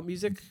to put out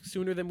music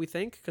sooner than we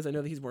think, because I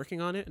know that he's working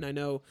on it, and I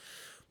know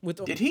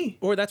Did he?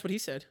 Or that's what he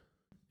said.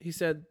 He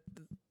said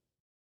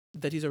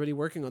that he's already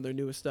working on their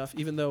newest stuff,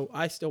 even though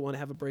I still want to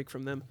have a break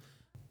from them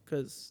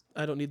because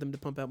I don't need them to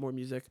pump out more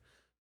music.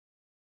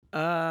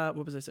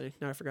 What was I saying?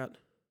 Now I forgot.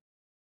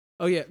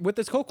 Oh yeah, with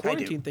this whole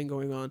quarantine thing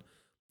going on,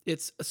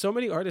 it's so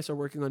many artists are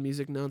working on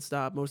music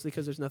nonstop, mostly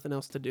because there's nothing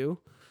else to do.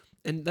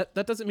 And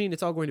that doesn't mean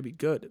it's all going to be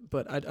good,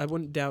 but I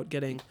wouldn't doubt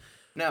getting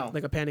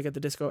like a Panic at the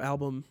Disco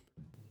album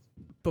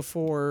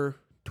before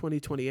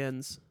 2020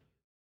 ends.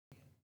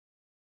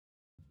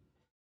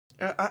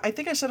 I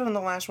think I said it on the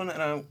last one,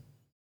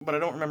 but I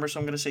don't remember, so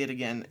I'm going to say it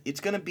again. It's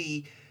going to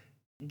be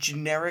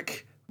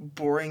generic,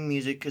 boring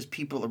music because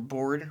people are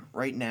bored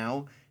right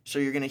now. So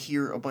you're going to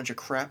hear a bunch of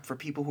crap for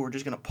people who are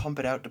just going to pump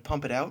it out to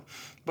pump it out.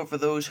 But for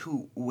those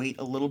who wait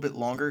a little bit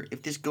longer,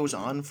 if this goes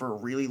on for a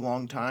really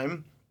long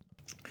time,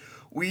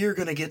 we are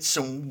going to get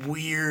some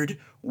weird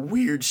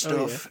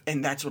stuff,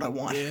 and that's what I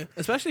want. Yeah,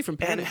 especially from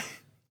Panic.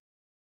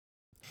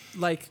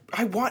 Like,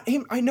 I want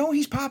him. I know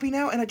he's poppy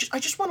now, and I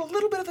just want a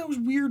little bit of those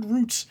weird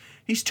roots.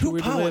 He's too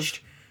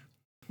polished.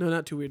 No,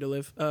 not Too Weird to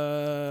Live.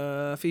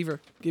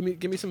 Fever. Give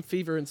me some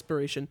Fever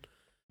inspiration.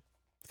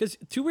 Because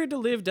Too Weird to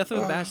Live, Death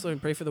of a Bachelor,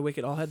 and Pray for the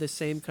Wicked all had this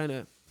same kind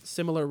of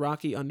similar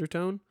rocky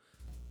undertone.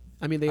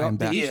 I mean, they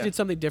each did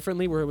something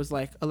differently, where it was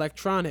like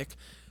electronic,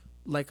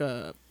 like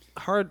a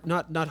hard,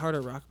 not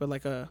harder rock, but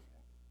like a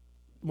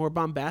more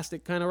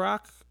bombastic kind of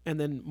rock, and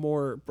then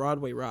more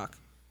Broadway rock.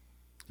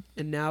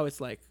 And now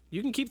it's like,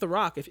 you can keep the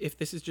rock if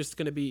this is just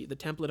going to be the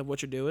template of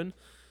what you're doing,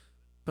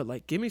 but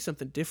like, give me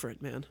something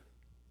different, man.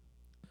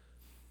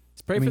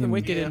 It's Pray for the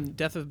Wicked and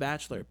Death of a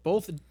Bachelor.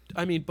 Both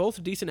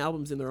decent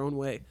albums in their own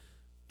way,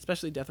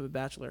 especially Death of a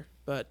Bachelor.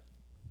 But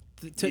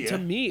to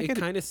me, it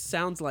kind of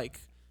sounds like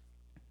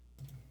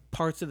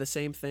parts of the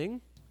same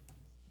thing.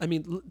 I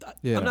mean,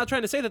 I'm not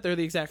trying to say that they're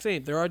the exact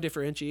same. There are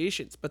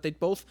differentiations, but they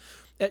both,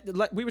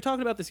 like we were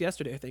talking about this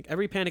yesterday, I think.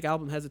 Every Panic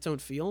album has its own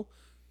feel,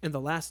 and the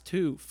last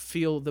two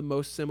feel the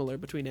most similar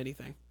between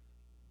anything.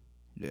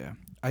 Yeah.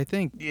 I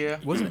think,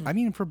 I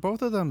mean, for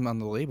both of them on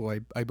the label,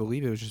 I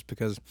believe it was just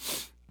because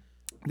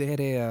they had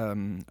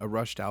a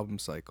rushed album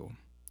cycle.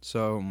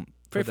 So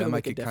for them,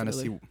 I could kind of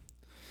see.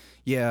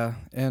 Yeah.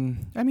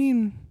 And I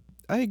mean,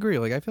 I agree.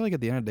 Like, I feel like at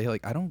the end of the day,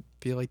 like, I don't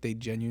feel like they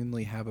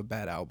genuinely have a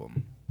bad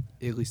album,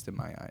 at least in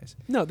my eyes.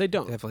 No, they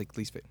don't. They have, like, at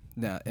least,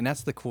 and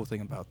that's the cool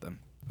thing about them.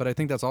 But I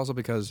think that's also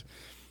because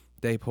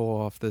they pull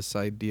off this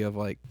idea of,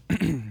 like,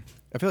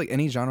 I feel like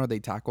any genre they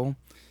tackle,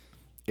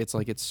 it's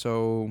like it's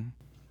so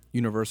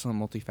universal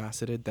and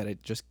multifaceted that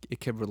it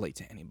can relate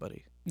to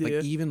anybody.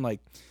 Like, even, like,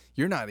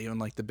 you're not even,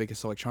 like, the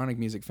biggest electronic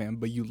music fan,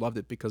 but you loved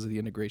it because of the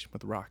integration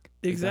with rock.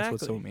 Like, exactly. That's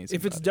what's so amazing.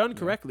 If it's done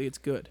correctly, it's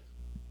good.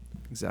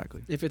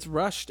 Exactly. If it's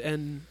rushed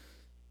and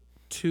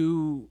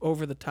too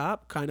over the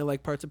top, kind of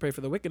like parts of Pray for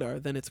the Wicked are,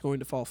 then it's going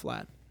to fall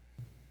flat.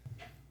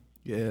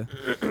 Yeah.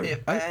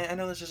 I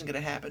know this isn't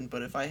going to happen,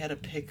 but if I had to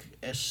pick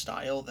a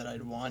style that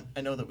I'd want,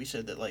 I know that we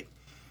said that, like,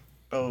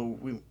 I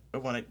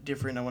want it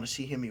different, I want to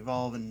see him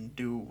evolve and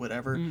do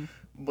whatever,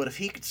 but if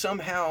he could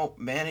somehow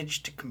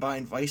manage to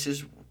combine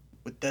Vices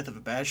with Death of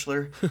a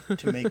Bachelor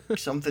to make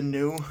something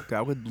new,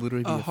 that would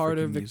literally be a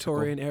harder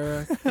Victorian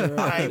era.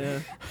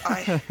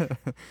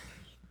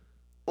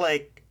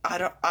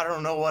 I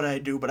don't know what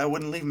I'd do, but I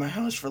wouldn't leave my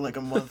house for like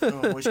a month.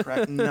 Oh, voice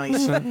crack,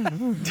 nice.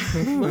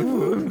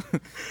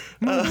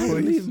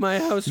 Leave my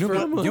house for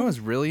a month. You know what's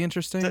really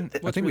interesting? I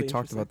think really we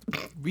talked about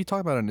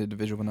it in an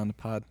individual one on the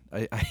pod.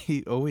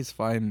 I always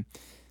find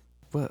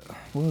what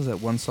was that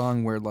one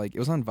song where, like, it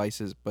was on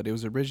Vices, but it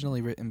was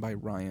originally written by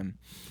Ryan.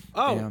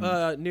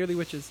 Nearly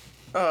Witches.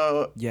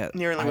 Yeah,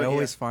 Nearly. I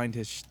always find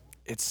his.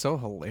 It's so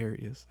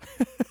hilarious.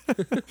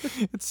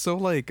 It's so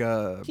like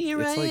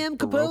Here it's I like am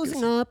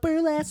composing a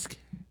burlesque.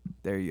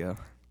 There you go.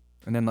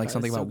 And then, like,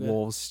 something so about good.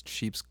 wolves,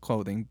 sheep's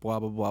clothing, blah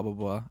blah blah blah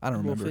blah. I don't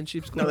remember. Wolf in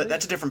sheep's clothing. No,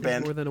 that's a different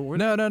band. More than a word.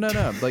 No.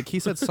 Like, he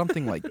said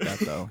something like that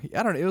though.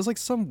 I don't know. It was like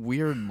some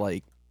weird,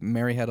 like,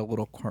 Mary had a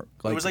little like.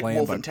 It was like lamb,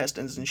 wolf but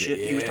intestines and shit.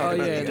 He was talking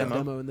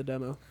about in the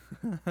demo.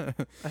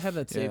 I have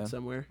that saved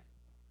somewhere.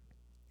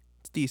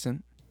 It's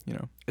decent. You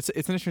know, it's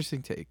an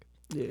interesting take.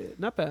 Yeah,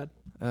 not bad.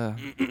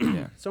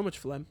 Yeah. So much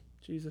phlegm.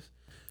 Jesus.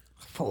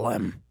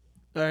 Phlegm.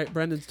 All right,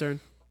 Brendan's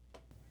turn.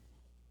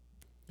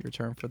 Your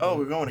turn for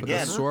we're going for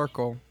again. The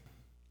circle.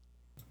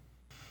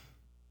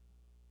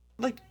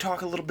 I'd like to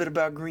talk a little bit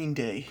about Green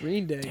Day.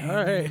 Green Day. All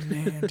right.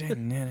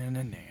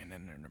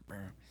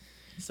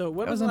 So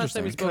when was the last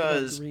time we spoke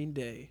about Green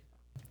Day?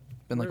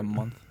 Been like a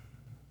month.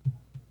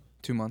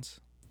 2 months,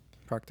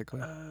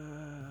 practically.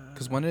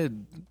 Because when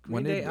did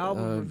Green Day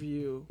album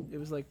review? It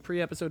was like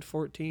pre-episode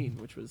 14,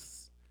 which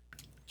was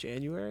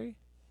January,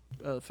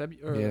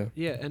 February.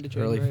 Yeah, end of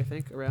January, I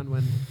think, around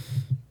when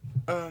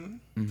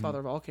Father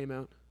of All came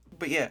out.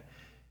 But yeah,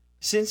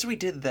 since we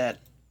did that,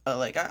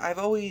 like I've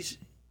always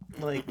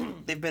like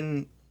they've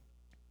been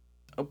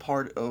a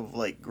part of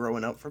like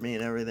growing up for me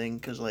and everything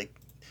because like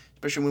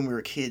especially when we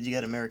were kids you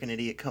got American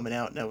Idiot coming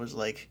out and that was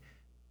like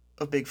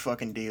a big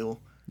fucking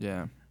deal.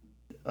 Yeah.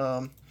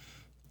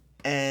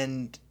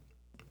 And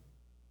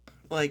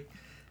like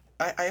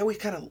I always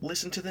kind of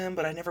listened to them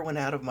but I never went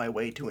out of my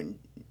way to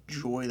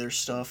enjoy their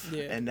stuff.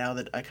 Yeah. And now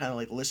that I kind of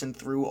like listened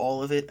through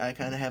all of it I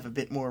kind of have a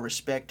bit more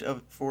respect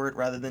for it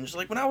rather than just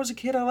like when I was a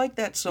kid I liked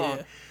that song.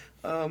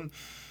 Yeah.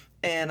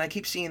 And I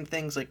keep seeing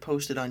things like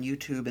posted on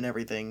YouTube and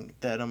everything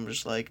that I'm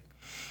just like,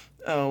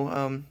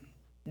 oh,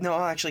 no,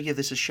 I'll actually give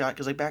this a shot.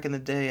 Because like back in the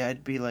day,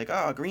 I'd be like,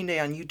 oh, Green Day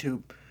on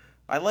YouTube.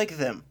 I like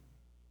them.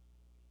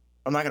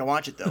 I'm not going to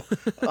watch it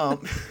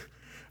though.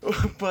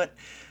 But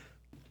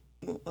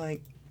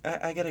like,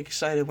 I get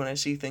excited when I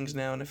see things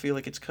now. And I feel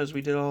like it's because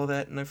we did all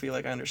that. And I feel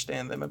like I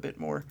understand them a bit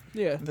more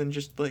Yeah. than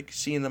just like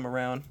seeing them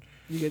around.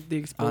 You get the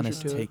exposure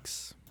Honest to it.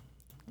 takes.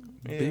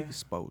 Yeah. Big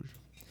exposure.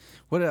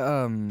 What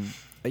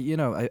you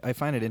know, I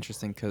find it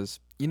interesting because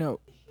you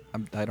know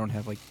I don't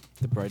have like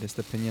the brightest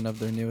opinion of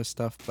their newest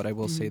stuff, but I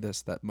will say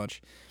this that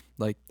much,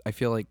 like I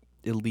feel like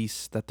at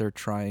least that they're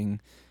trying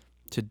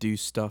to do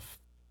stuff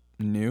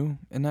new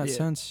in that Yeah.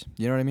 sense.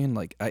 You know what I mean?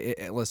 Like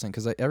I listen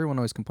because everyone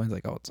always complains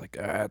like, oh, it's like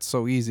it's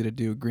so easy to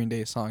do a Green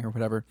Day song or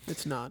whatever.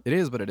 It's not. It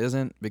is, but it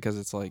isn't because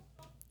it's like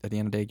at the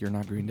end of the day you're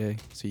not Green Day,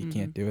 so you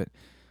can't do it.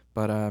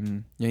 But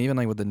you know, even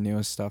like with the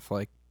newest stuff,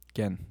 like.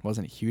 Again,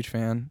 wasn't a huge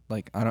fan.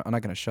 Like, I'm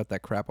not gonna shut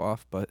that crap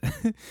off, but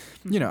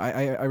you know,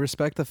 I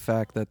respect the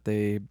fact that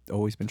they've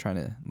always been trying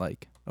to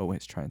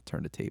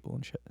turn the table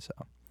and shit. So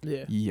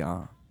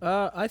Yeah.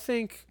 I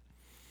think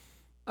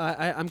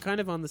I'm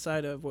kind of on the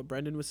side of what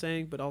Brendan was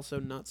saying, but also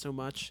not so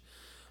much.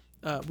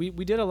 We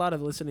did a lot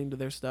of listening to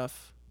their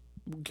stuff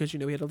because you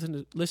know we had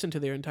to listen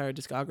to their entire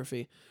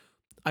discography.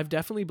 I've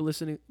definitely been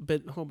listening,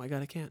 but oh my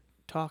god, I can't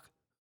talk.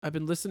 I've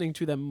been listening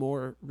to them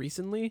more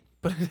recently,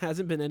 but it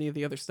hasn't been any of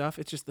the other stuff.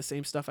 It's just the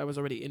same stuff I was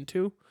already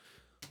into,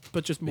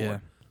 but just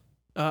more.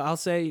 Yeah. I'll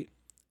say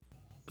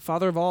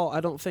Father of All, I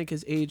don't think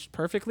has aged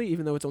perfectly,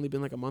 even though it's only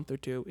been like a month or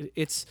two.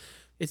 It's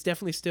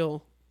definitely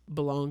still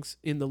belongs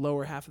in the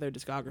lower half of their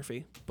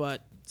discography,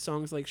 but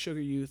songs like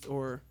Sugar Youth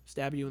or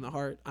Stab You in the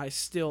Heart, I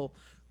still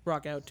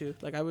rock out to.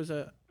 Like I was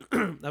I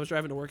was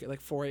driving to work at like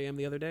 4 a.m.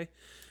 the other day,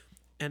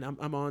 and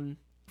I'm on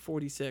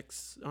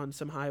 46 on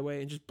some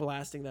highway and just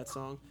blasting that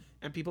song.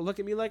 And people look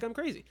at me like I'm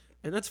crazy.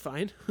 And that's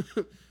fine.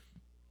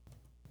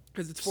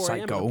 Because it's 4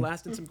 a.m. and I'm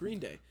blasting some Green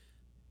Day.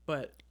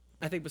 But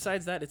I think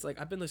besides that, it's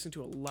like I've been listening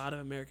to a lot of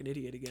American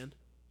Idiot again.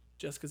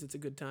 Just because it's a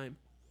good time.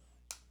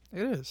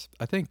 It is.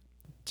 I think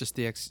just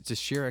the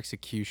sheer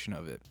execution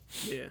of it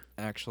Yeah.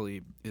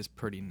 actually is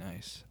pretty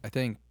nice. I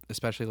think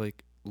especially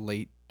like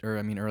early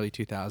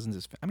 2000s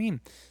is. I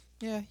mean,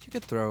 yeah, you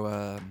could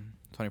throw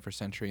 21st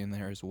Century in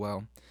there as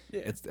well.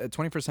 Yeah. It's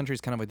 21st Century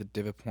is kind of like the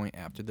divot point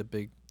after the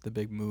big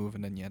move,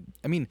 and then you had,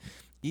 I mean,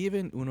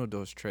 even Uno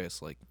Dos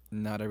Tres, like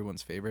not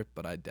everyone's favorite,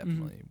 but I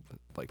definitely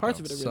like parts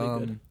of it are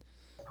really good.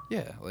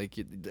 Yeah, like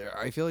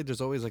I feel like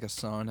there's always like a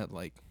song that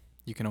like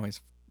you can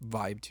always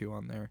vibe to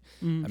on there.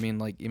 I mean,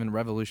 like even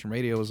Revolution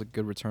Radio was a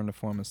good return to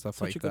form and stuff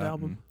Such like a good that.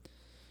 album.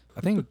 I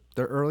think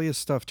the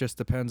earliest stuff just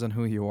depends on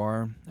who you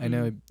are. I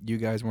know you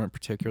guys weren't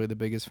particularly the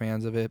biggest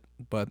fans of it,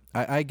 but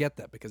I get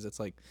that because it's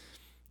like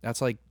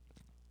it's like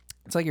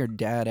your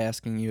dad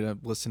asking you to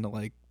listen to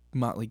like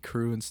Motley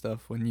Crue and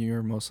stuff when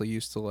you're mostly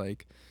used to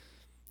like,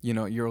 you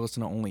know, you're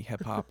listening to only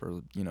hip hop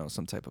or you know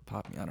some type of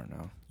pop. I don't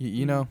know,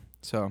 you know.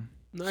 So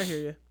No, I hear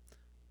you.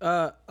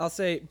 I'll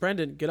say,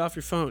 Brendan, get off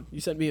your phone. You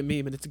sent me a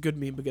meme, and it's a good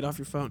meme, but get off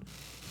your phone.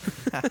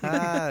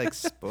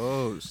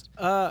 exposed.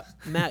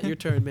 Matt, your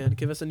turn, man.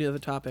 Give us another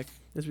topic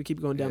as we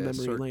keep going down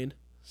memory lane.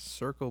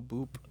 Circle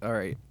boop. All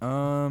right.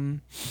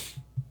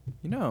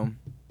 You know,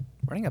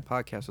 running a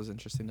podcast was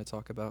interesting to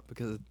talk about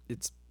because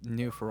it's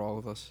new for all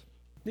of us.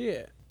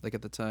 Yeah. Like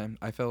at the time,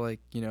 I felt like,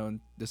 you know,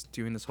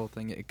 doing this whole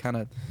thing, it kind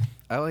of,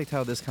 I liked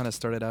how this kind of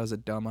started out as a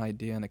dumb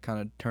idea and it kind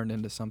of turned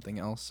into something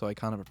else. So I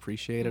kind of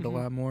appreciate it a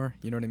lot more.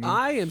 You know what I mean?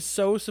 I am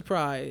so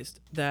surprised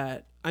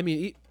that, I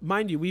mean,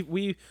 mind you,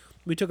 we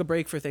took a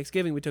break for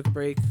Thanksgiving. We took a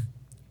break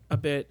a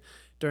bit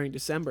during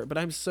December, but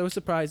I'm so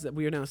surprised that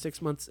we are now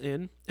 6 months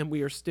in and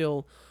we are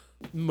still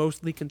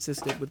mostly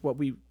consistent with what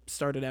we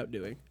started out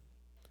doing.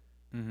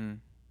 Mm-hmm.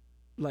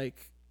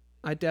 Like,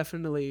 I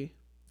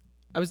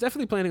was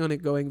definitely planning on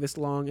it going this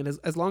long and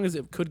as long as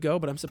it could go,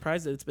 but I'm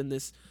surprised that it's been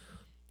this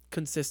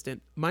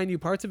consistent. Mind you,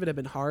 parts of it have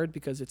been hard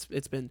because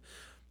it's been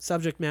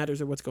subject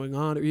matters or what's going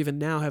on, or even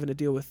now having to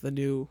deal with the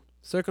new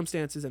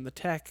circumstances and the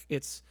tech.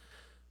 It's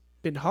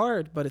been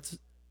hard, but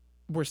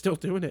we're still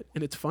doing it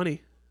and it's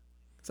funny.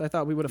 So I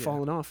thought we would have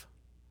fallen off.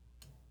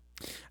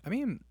 I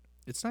mean,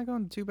 it's not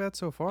going too bad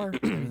so far.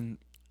 I mean,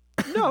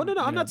 no.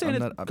 I'm not saying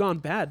it's gone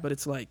bad, but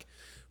it's like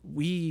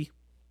the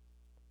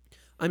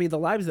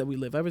lives that we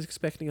live, I was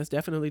expecting us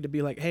definitely to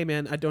be like, hey,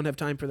 man, I don't have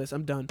time for this.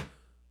 I'm done.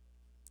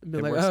 And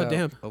be like, oh,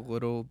 damn.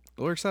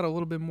 It works out a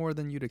little bit more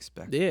than you'd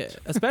expect. Yeah,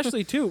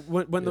 especially, too,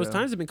 when those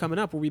times have been coming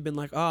up where we've been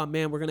like, oh,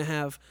 man, we're going to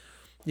have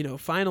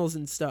finals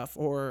and stuff,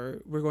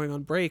 or we're going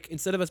on break,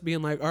 instead of us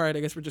being like, all right, I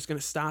guess we're just going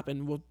to stop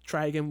and we'll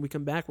try again when we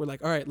come back, we're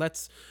like, all right,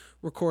 let's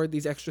record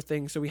these extra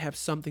things so we have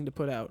something to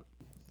put out.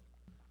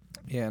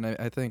 Yeah, and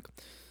I think,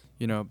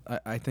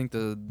 I think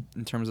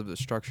in terms of the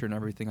structure and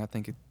everything, I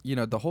think,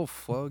 the whole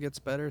flow gets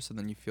better, so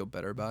then you feel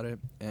better about it.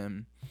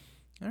 And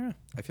I don't know,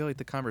 I feel like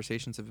the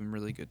conversations have been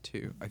really good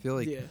too. I feel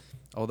like,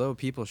 although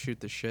people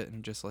shoot the shit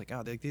and just like,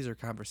 oh, these are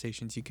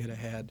conversations you could have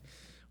had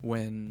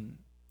when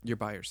you're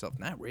by yourself.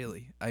 Not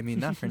really. I mean,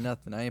 not for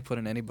nothing. I ain't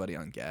putting anybody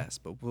on gas,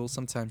 but we'll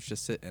sometimes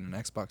just sit in an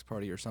Xbox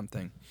party or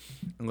something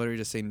and literally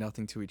just say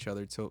nothing to each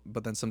other.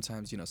 But then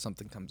sometimes,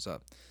 something comes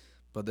up.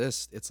 But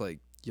this, it's like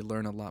you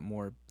learn a lot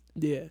more.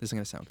 Yeah. This is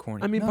going to sound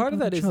corny. I mean, part of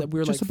that is that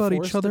we're just like about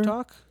forced each other to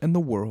talk. and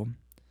the world.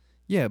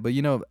 Yeah, but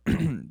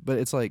but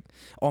it's like,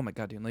 oh my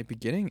God, dude, in the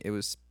beginning, it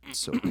was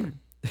so hard.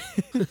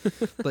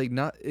 Like,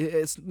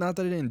 it's not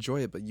that I didn't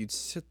enjoy it, but you'd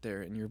sit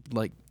there and you're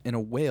like, in a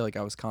way, like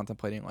I was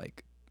contemplating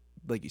like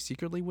you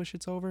secretly wish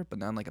it's over, but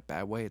not in like a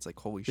bad way. It's like,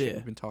 holy shit,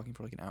 we've been talking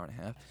for like an hour and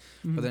a half.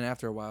 Mm-hmm. But then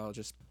after a while, it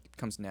just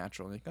becomes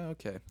natural. Like, oh,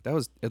 okay,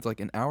 it's like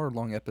an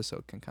hour-long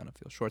episode can kind of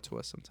feel short to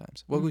us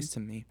sometimes. Well, at least to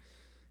me.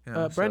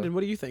 Brendan,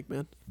 what do you think,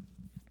 man?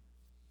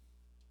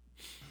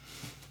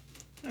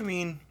 I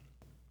mean,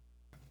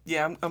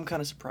 yeah, I'm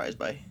kind of surprised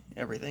by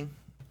everything.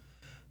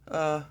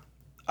 I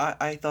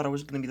thought I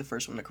was going to be the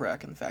first one to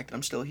crack, and the fact that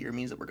I'm still here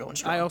means that we're going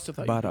strong. I also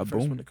thought you were the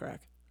first one to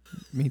crack.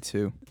 Me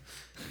too.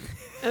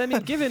 And I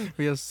mean, given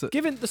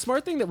the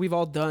smart thing that we've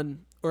all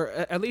done, or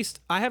at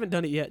least I haven't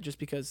done it yet, just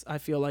because I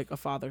feel like a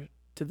father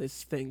to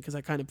this thing, because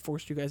I kind of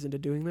forced you guys into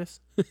doing this.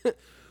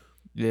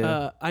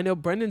 Yeah. I know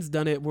Brendan's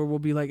done it where we'll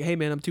be like, hey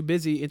man, I'm too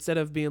busy. Instead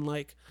of being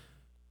like,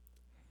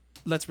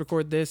 let's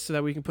record this so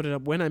that we can put it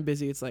up when I'm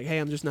busy, it's like, hey,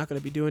 I'm just not going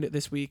to be doing it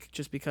this week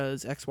just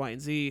because X, Y,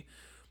 and Z.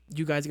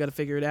 You guys got to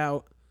figure it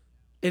out.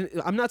 And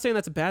I'm not saying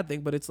that's a bad thing,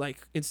 but it's like,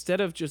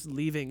 instead of just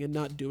leaving and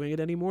not doing it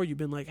anymore, you've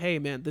been like, hey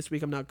man, this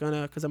week I'm not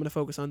gonna, because I'm going to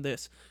focus on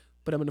this.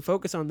 But I'm going to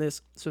focus on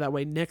this so that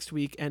way next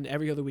week and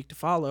every other week to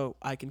follow,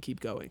 I can keep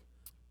going.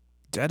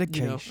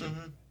 Dedication.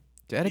 Mm-hmm.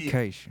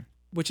 Dedication.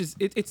 Which is,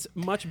 it's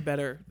much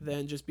better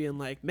than just being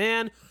like,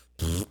 man,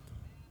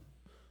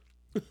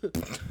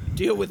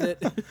 deal with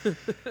it.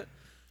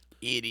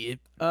 Idiot.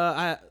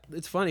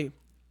 It's funny.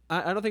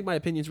 I don't think my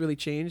opinions really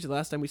changed. The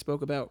last time we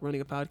spoke about running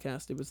a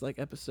podcast, it was like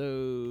it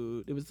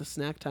was the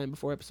snack time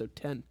before episode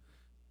 10,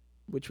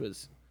 which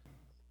was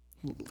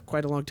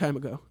quite a long time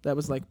ago. That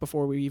was like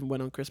before we even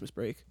went on Christmas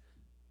break.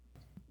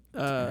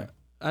 I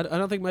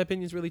don't think my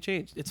opinions really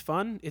changed. It's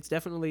fun. It's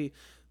definitely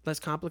less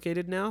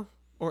complicated now.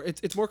 Or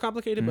it's more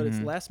complicated, but it's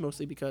less,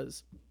 mostly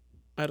because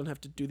I don't have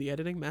to do the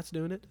editing. Matt's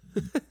doing it.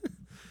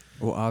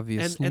 Well,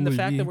 obviously. And the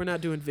fact that we're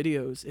not doing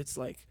videos, it's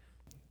like,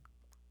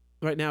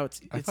 right now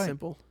it's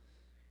simple.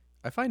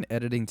 I find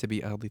editing to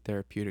be oddly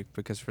therapeutic,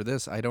 because for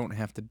this, I don't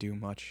have to do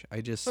much.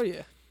 I just,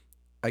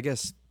 I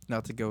guess,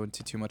 not to go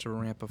into too much of a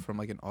rant, but from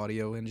like an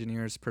audio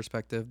engineer's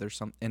perspective,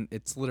 and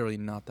it's literally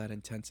not that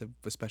intensive,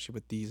 especially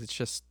with these. It's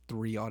just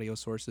 3 audio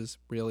sources,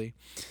 really.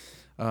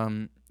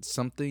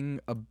 Something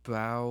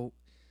about,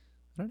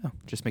 I don't know,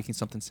 just making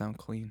something sound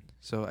clean.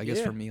 So I guess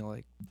for me,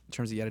 like, in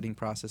terms of the editing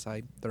process,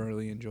 I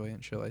thoroughly enjoy it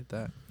and shit like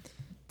that.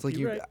 It's like,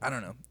 right. I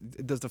don't know.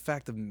 Does the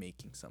fact of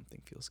making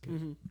something feels good?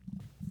 Mm-hmm.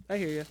 I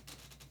hear you.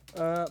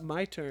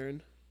 My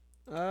turn.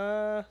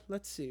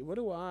 Let's see. What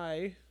do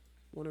I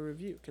want to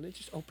review? Can I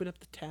just open up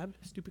the tab,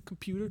 stupid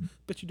computer?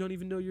 Bet you don't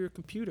even know you're a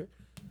computer.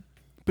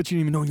 But you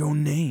don't even know your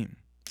own name,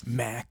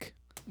 Mac.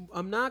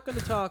 I'm not going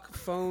to talk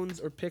phones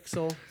or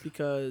Pixel,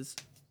 because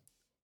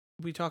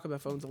we talk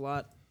about phones a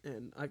lot,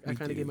 and I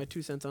kind of gave my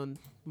 2 cents on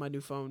my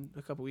new phone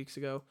a couple weeks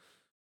ago.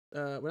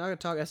 We're not going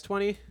to talk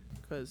S20,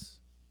 because,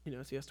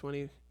 it's the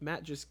S20.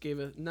 Matt just gave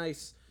a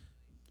nice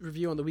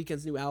review on The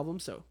Weeknd's new album,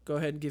 so go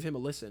ahead and give him a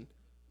listen.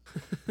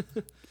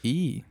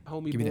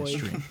 Homie Give me boy. that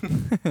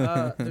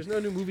stream. There's no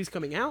new movies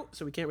coming out,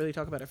 so we can't really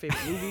talk about our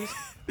favorite movies.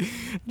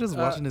 Just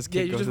watching this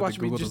kid you go just to watch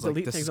the me Google, just like,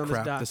 delete this things is on this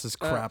crap, doc. this is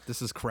crap,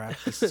 this is crap,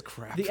 this is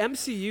crap. The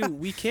MCU,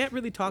 we can't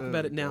really talk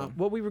about it now. God.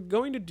 What we were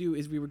going to do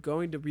is we were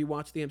going to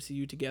rewatch the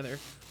MCU together,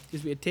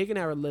 because we had taken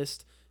our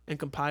list and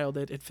compiled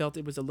it. It felt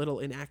it was a little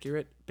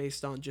inaccurate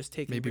based on just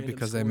taking Maybe random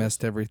because I scores.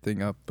 messed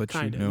everything up, but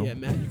Kinda, you know. yeah,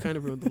 Matt, you kind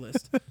of ruined the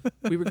list.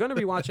 We were going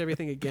to rewatch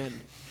everything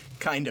again.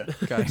 Kinda.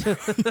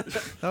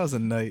 That was a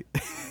night.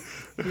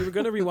 We were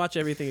going to rewatch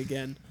everything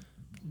again,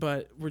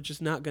 but we're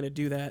just not going to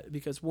do that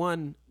because,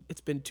 one,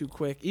 it's been too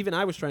quick. Even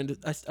I was trying to,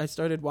 I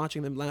started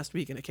watching them last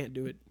week and I can't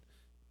do it.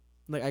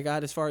 Like, I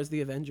got as far as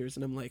the Avengers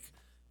and I'm like,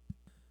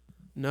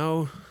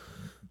 no,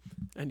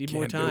 I need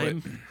more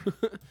time.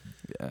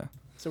 Yeah.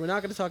 So we're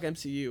not going to talk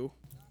MCU.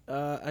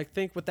 I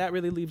think what that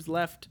really leaves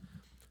left,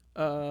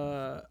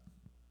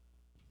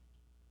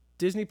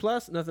 Disney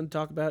Plus, nothing to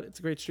talk about. It's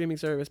a great streaming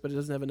service, but it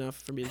doesn't have enough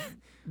for me to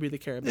really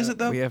care about. Is it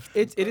though?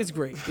 It is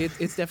great.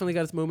 It's definitely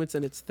got its moments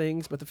and its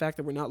things, but the fact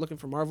that we're not looking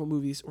for Marvel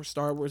movies or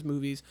Star Wars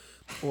movies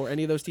or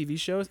any of those TV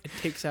shows, it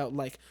takes out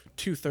like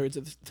 2/3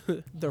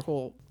 of their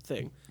whole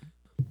thing.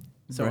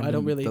 So Brendan I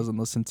don't really doesn't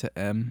listen to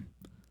M.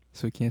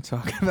 So we can't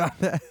talk about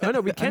that. Oh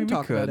no, we I can mean,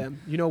 talk about could.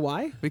 M. You know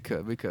why? We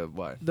could.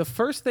 Why? The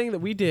first thing that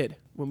we did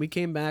when we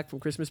came back from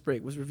Christmas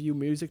break was review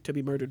Music to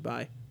Be Murdered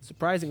By.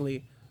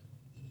 Surprisingly,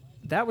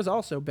 that was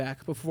also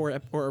back before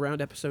or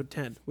around episode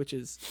 10, which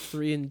is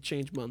 3 and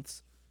change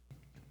months.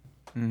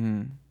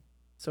 Mm-hmm.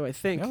 So I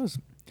think, That was.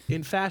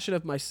 in fashion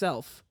of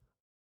myself,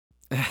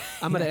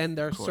 I'm gonna end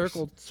our of course.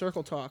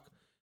 circle talk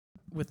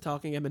with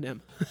talking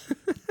Eminem.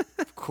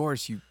 Of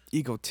course, you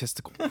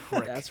egotistical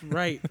prick. That's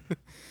right.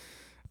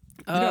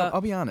 You know,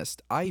 I'll be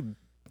honest.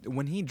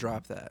 When he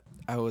dropped that,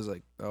 I was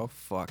like, "Oh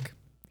fuck,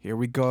 here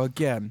we go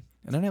again."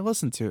 And then I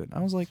listened to it. And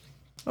I was like,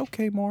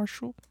 "Okay,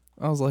 Marshall."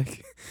 I was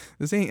like,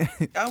 "This ain't."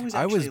 I was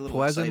actually a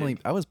little excited.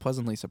 I was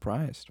pleasantly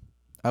surprised.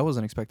 I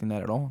wasn't expecting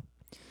that at all.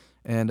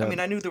 And I mean,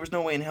 I knew there was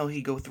no way in hell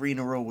he'd go 3 in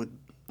a row with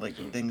like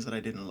things that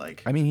I didn't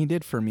like. I mean, he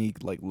did for me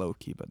like low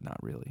key, but not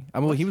really. I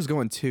mean, well, he was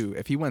going 2.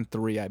 If he went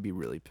 3, I'd be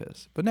really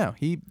pissed. But no,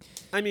 he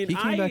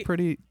came back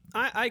pretty.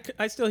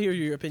 I still hear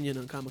your opinion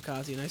on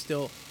Kamikaze, and I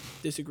still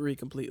disagree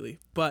completely.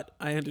 But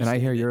I understand. And I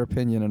hear it. your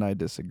opinion, and I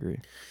disagree.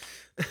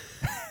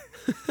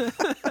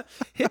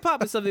 Hip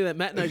hop is something that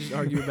Matt and I just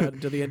argue about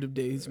until the end of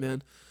days,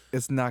 man.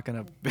 It's not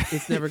gonna.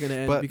 It's never gonna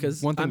end But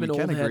because one thing I'm we an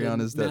can old head agree on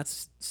and is that-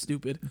 Matt's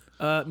stupid.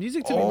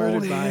 Music to Be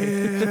Murdered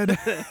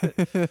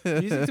By.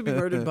 Music to Be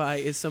Murdered By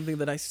is something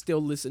that I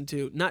still listen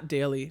to, not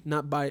daily,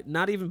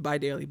 not even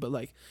bi-daily, but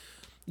like,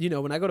 you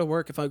know, when I go to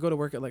work, if I go to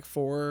work at like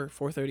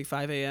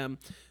 4:35 a.m.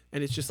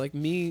 and it's just like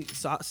me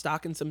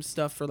stocking some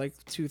stuff for like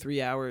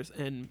 2-3 hours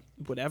and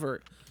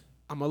whatever,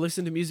 I'm gonna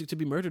listen to Music to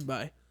Be Murdered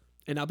By,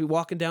 and I'll be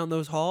walking down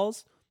those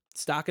halls,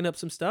 stocking up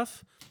some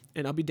stuff,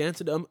 and I'll be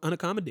dancing to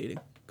Unaccommodating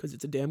because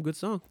it's a damn good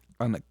song.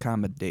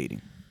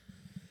 Unaccommodating.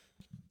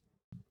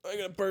 I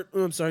got a burp.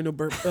 Oh, I'm sorry, no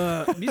burp.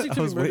 Music I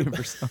to was Be waiting Murdered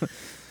for some.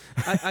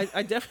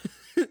 I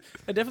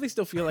definitely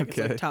still feel like it's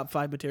Okay. like top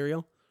 5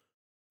 material.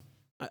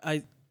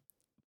 I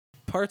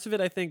parts of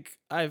it I think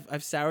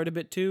I've soured a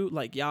bit too,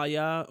 like Ya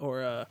Ya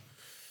or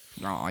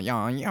Yeah,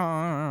 yeah,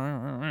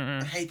 yeah.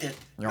 I hate that.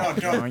 Yeah,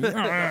 No, no.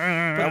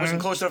 yeah. I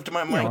wasn't close enough to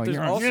my mic. there's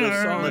Yeah, also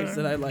yeah. songs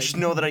that I like. Just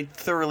know that I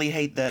thoroughly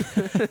hate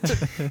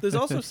that. There's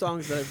also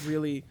songs that I've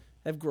really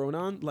have grown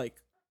on, like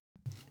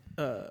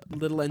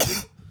Little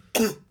Engine.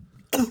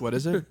 What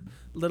is it?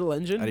 Little I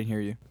Engine. didn't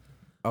hear you.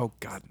 Oh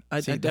God. I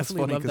See, that's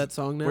definitely funny love 'cause that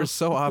song now. We're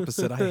so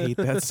opposite. I hate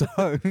that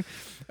song.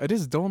 I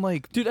just don't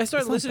like. Dude, I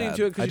started It's not listening bad.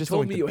 to it I because you just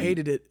told don't me like you the beat.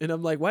 hated it, and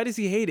I'm like, why does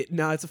he hate it?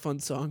 Nah, it's a fun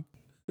song.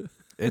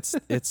 It's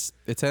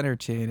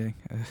entertaining,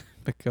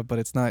 but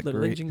it's not Little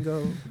great. Engine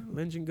Go,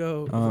 Engine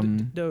Go, Um,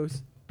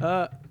 Dose.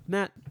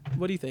 Matt,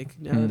 what do you think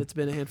now Hmm. that it's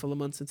been a handful of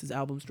months since his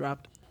album's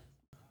dropped?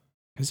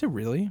 Is it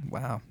really?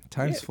 Wow,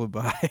 times Yeah. flew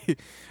by.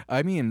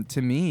 I mean,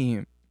 to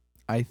me,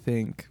 I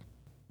think.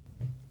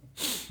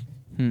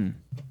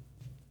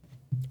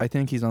 I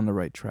think he's on the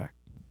right track,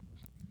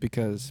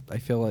 because I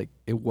feel like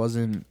it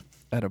wasn't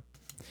at a.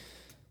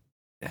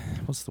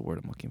 What's the word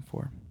I'm looking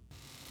for?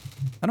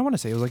 I don't want to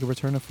say it was like a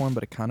return to form,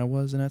 but it kind of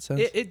was in that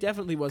sense. It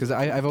definitely was. Because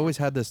I've always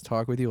had this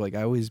talk with you. Like,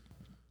 I always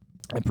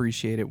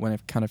appreciate it when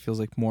it kind of feels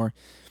like more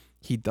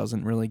he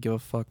doesn't really give a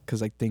fuck,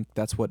 because I think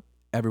that's what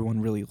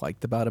everyone really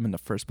liked about him in the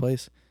first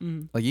place.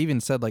 Mhm. Like, he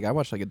even said, like, I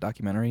watched like a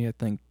documentary, I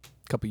think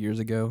a couple years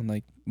ago,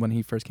 like when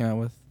he first came out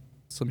with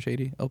Slim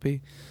Shady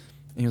LP.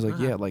 And he was like,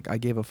 Uh-huh. yeah, like I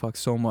gave a fuck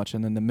so much,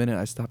 and then the minute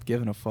I stopped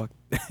giving a fuck,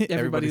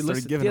 Everybody started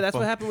listened. giving Yeah, a that's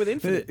fuck. what happened with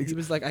Infinite. He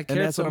was like, I cared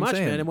that's so what I'm much,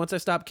 man, saying. and once I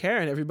stopped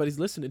caring, everybody's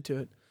listening to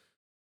it.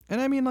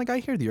 And I mean, like, I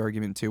hear the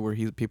argument too, where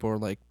people are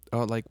like,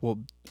 oh, like, well,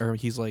 or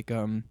he's like,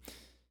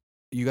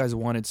 you guys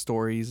wanted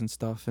stories and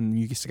stuff, and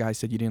you guys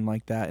said you didn't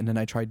like that, and then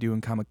I tried doing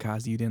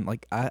Kamikaze, you didn't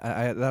like.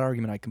 I that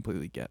argument I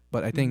completely get,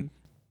 but I think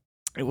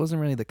it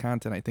wasn't really the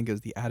content. I think it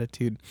was the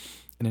attitude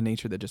and the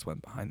nature that just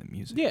went behind the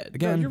music. Yeah,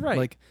 Again, no, you're right.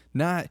 Like,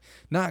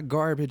 not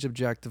garbage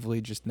objectively,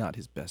 just not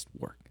his best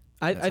work.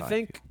 I That's how I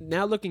think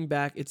now looking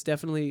back, it's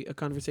definitely a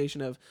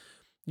conversation of,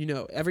 you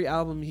know, every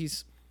album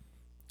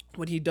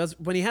when he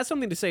has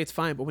something to say, it's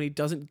fine, but when he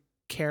doesn't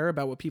care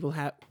about what people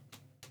have,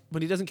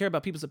 when he doesn't care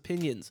about people's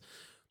opinions,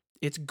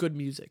 it's good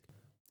music.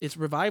 It's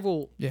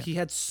Revival. Yeah. He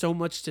had so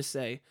much to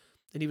say,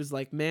 and he was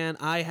like, man,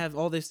 I have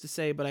all this to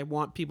say, but I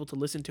want people to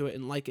listen to it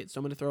and like it, so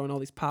I'm going to throw in all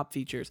these pop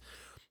features.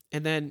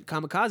 And then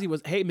Kamikaze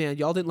was, hey man,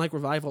 y'all didn't like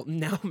Revival,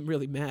 now I'm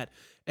really mad.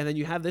 And then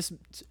you have this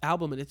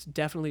album, and it's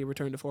definitely a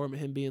return to form of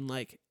him being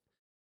like,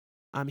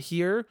 I'm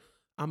here,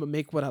 I'm going to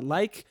make what I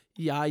like,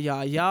 yeah,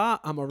 yeah, yeah,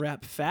 I'm going to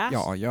rap fast,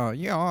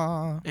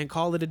 Yeah. and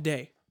call it a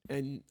day.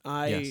 And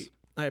Yes.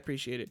 I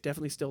appreciate it.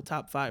 Definitely still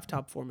top 5,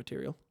 top 4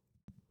 material.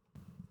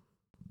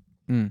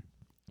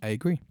 I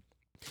agree.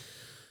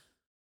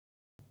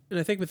 And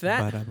I think with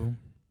that, Bada-boom.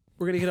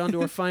 we're going to get on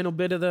to our final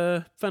bit of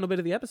the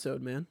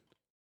episode, man.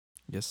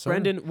 Yes, sir.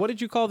 Brendan, what did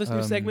you call this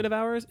new segment Um, of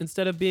ours?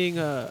 Instead of being,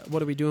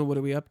 what are we doing? What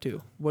are we up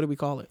to? What do we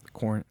call it?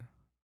 Corn.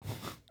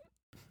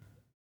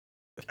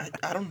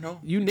 I don't know.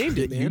 You named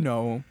it, man. You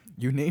know,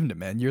 you named it,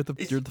 man. You're the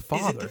Is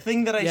father. it the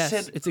thing that I Yes,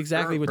 said? it's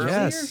exactly what you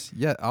earlier? said. Yes,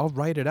 yeah. I'll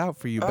write it out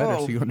for you better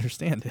Oh. so you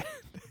understand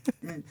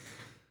it.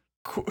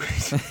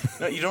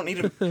 No, you don't need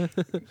to.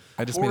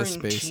 I just made a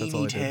space. That's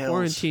all I did. Tales.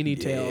 Quarantini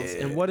tales.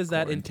 And what does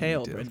that Quarantini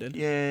entail, tales. Brendan?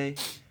 Yay.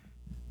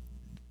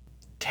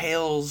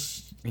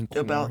 Tales In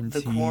about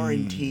the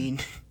quarantine.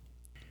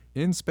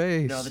 In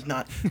space. No, that's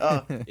not.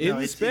 In no,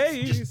 it's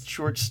space. just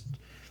shorts.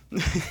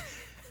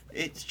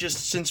 It's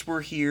just since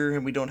we're here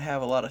and we don't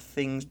have a lot of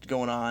things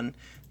going on,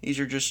 these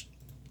are just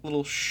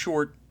little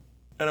short.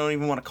 I don't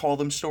even want to call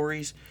them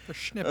stories. For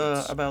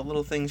snippets. About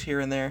little things here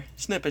and there.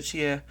 Snippets,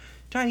 yeah.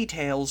 Tiny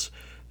tales.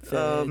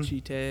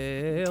 Veggie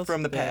tales.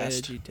 from the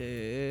past. Veggie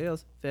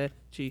tales. Veggie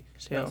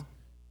tales. So,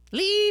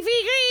 Leafy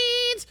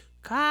greens.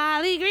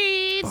 Collard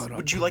greens.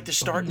 would you like to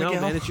start, No,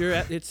 Miguel? man,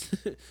 it's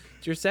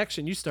your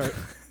section. You start.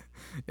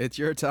 It's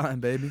your time,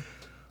 baby.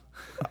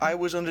 I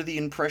was under the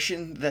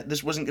impression that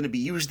this wasn't going to be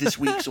used this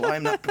week, so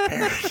I'm not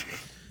prepared.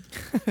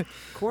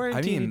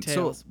 Quarantine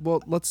tales.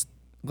 Let's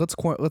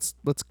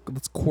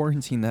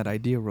quarantine that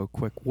idea real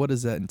quick. What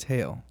does that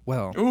entail?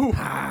 Well, Ooh.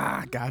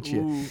 gotcha.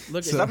 Ooh,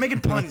 look Stop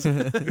making puns.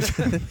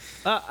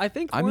 I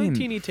think I mean-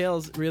 Quarantini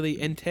Tales really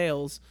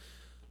entails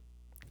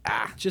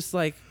just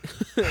like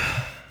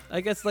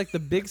I guess like the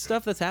big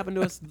stuff that's happened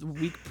to us the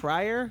week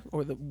prior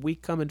or the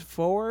week coming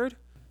forward.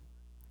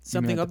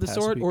 Something like of the the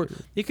past sort. week Or or-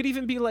 it could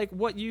even be like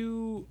what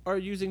you are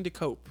using to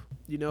cope.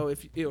 You know,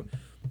 if you know,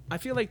 I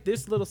feel like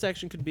this little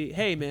section could be,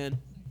 hey man,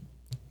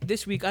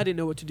 this week I didn't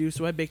know what to do,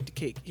 so I baked a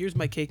cake. Here's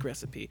my cake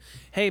recipe.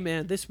 Hey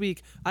man, this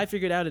week I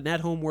figured out an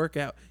at-home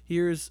workout.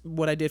 Here's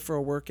what I did for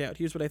a workout.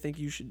 Here's what I think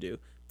you should do.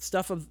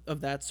 Stuff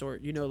of that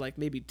sort. You know, like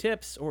maybe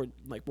tips or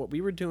like what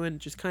we were doing.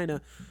 Just kind of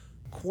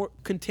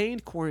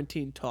contained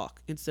quarantine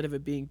talk instead of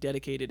it being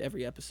dedicated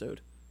every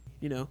episode.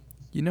 You know?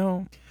 You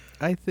know,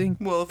 I think.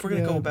 Well, if we're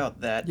going to yeah, go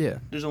about that, yeah.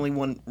 there's only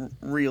one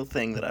real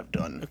thing that I've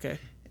done. Okay.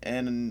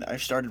 And I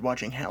started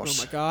watching Oh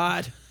House my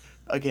God.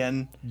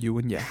 again. You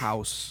and your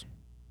house.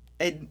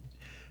 And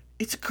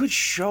it's a good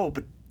show,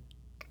 but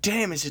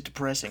damn, is it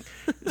depressing.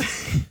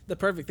 The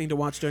perfect thing to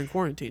watch during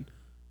quarantine.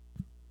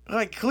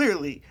 Like,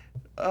 clearly.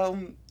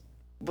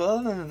 But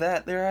other than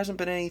that, there hasn't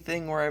been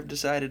anything where I've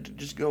decided to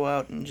just go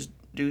out and just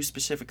do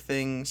specific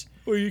things.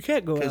 Well, you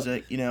can't go Because,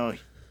 out. you know,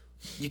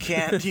 you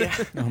can't. Yeah.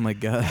 Oh my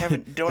god. I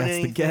haven't done That's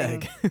anything.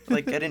 the gag.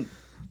 Like, I didn't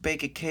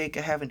bake a cake.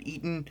 I haven't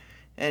eaten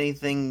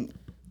anything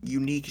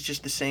unique. It's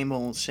just the same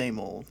old, same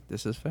old.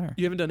 This is fair.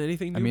 You haven't done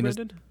anything new, I mean, it's-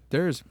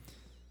 Brendan?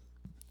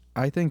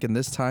 I think in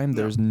this time,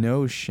 there's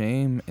no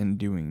shame in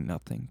doing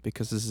nothing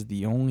because this is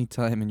the only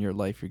time in your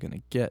life you're going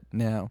to get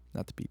now.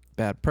 Not to be a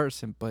bad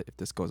person, but if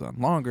this goes on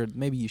longer,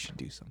 maybe you should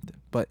do something.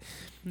 But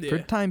for the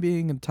time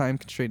being and time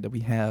constraint that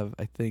we have,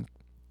 I think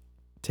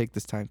take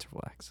this time to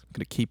relax. I'm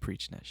going to keep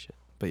preaching that shit.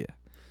 But yeah.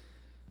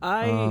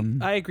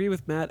 I agree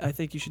with Matt. I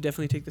think you should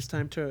definitely take this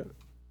time to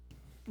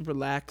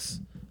relax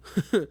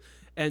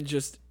and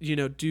just, you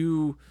know,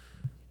 do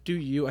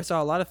you. I saw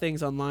a lot of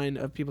things online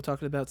of people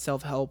talking about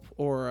self-help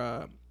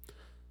or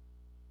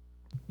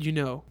you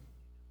know,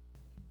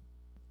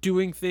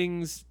 doing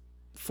things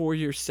for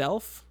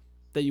yourself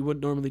that you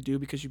wouldn't normally do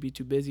because you'd be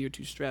too busy or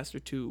too stressed or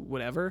too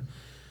whatever.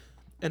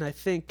 And I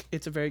think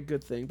it's a very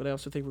good thing, but I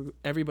also think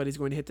everybody's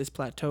going to hit this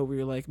plateau where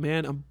you're like,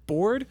 man, I'm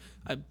bored.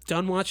 I'm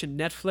done watching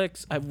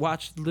Netflix. I've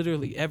watched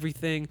literally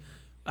everything.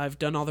 I've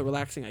done all the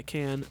relaxing I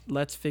can.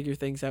 Let's figure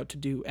things out to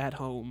do at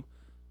home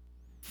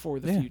for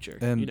the future,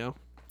 and you know?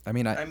 I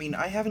mean, I mean,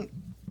 I haven't.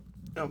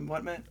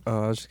 What, Matt?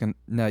 I was just going to.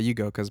 No, you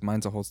go because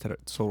mine's a whole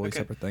totally Okay.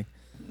 separate thing.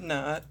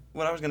 No,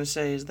 what I was gonna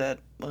say is that,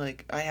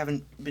 like, I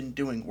haven't been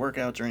doing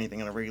workouts or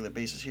anything on a regular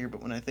basis here,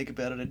 but when I think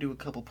about it, I do a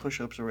couple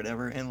push-ups or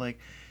whatever, and, like,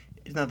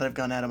 it's not that I've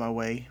gone out of my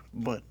way,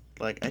 but,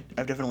 like,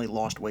 I've definitely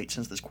lost weight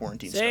since this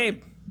quarantine Same.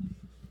 started.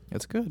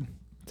 It's good.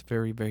 It's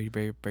very, very,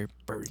 very, very,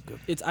 very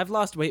good. I've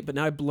lost weight, but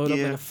now I blowed up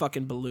like Yeah. a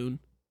fucking balloon.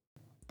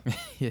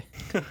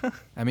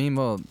 I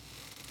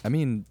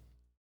mean,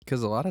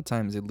 because a lot of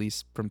times, at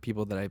least from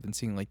people that I've been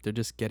seeing, like they're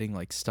just getting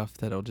like stuff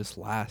that'll just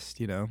last.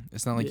 You know,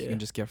 it's not like you Yeah. can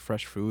just get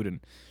fresh food, and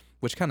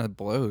which kind of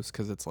blows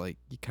because it's like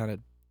you kind of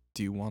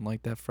do want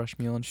like that fresh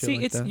meal and shit. See,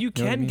 like it's that, you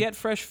know what I can mean? get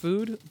fresh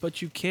food,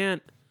 but you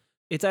can't.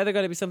 It's either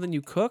got to be something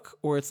you cook,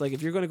 or it's like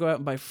if you're going to go out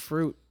and buy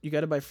fruit, you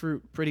got to buy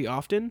fruit pretty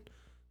often.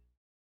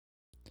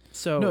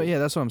 So No, yeah,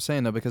 that's what I'm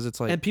saying though, because it's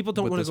like and people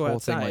don't with want to this go whole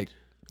outside thing, like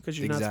because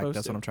you're not exactly. supposed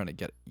That's to. what I'm trying to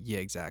get. Yeah,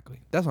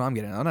 exactly. That's what I'm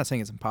getting at. I'm not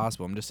saying it's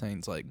impossible. I'm just saying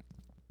it's like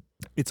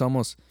it's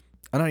almost.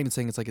 I'm not even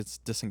saying it's like it's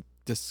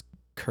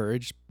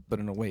discouraged, but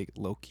in a way,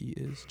 low key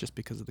is just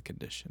because of the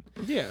condition.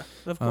 Yeah,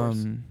 of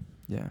course.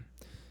 Yeah.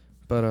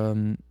 But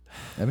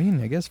I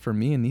mean, I guess for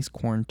me in these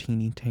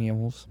quarantini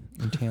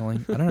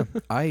entailing, I don't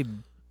know.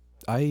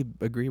 I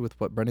agree with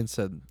what Brendan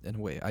said in a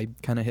way. I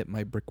kind of hit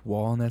my brick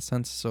wall in that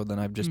sense. So then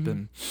I've just Mhm.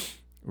 been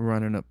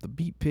running up the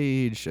beat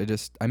page.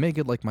 I make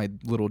it like my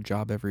little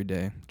job every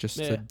day just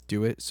Yeah. to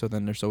do it. So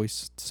then there's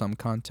always some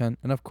content,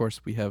 and of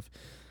course we have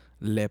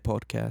Le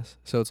Podcast.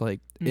 So it's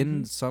like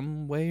in Mhm.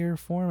 some way or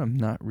form, I'm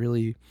not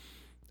really.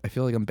 I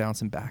feel like I'm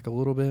bouncing back a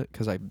little bit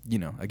because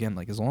again,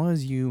 like as long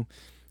as you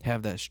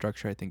have that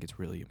structure, I think it's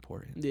really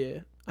important. Yeah.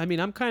 I mean,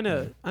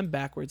 I'm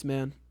backwards,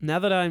 man. Now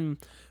that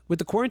with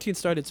the quarantine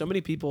started, so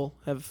many people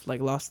have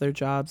like lost their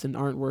jobs and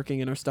aren't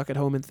working and are stuck at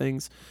home and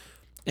things.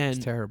 And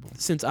It's terrible.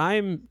 since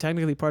I'm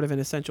technically part of an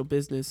essential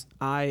business,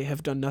 I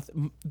have done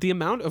nothing. The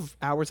amount of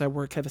hours I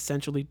work have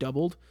essentially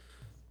doubled.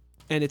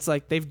 And it's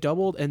like they've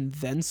doubled and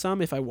then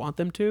some if I want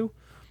them to.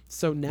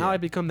 So now I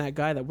become that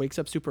guy that wakes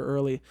up super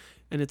early.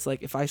 And it's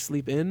like if I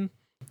sleep in,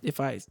 if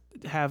I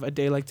have a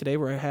day like today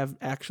where I have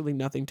actually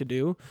nothing to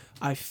do,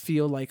 I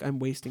feel like I'm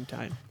wasting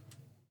time.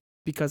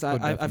 Because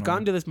I've definitely.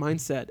 gotten to this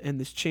mindset and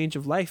this change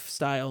of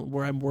lifestyle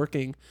where I'm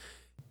working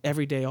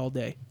every day, all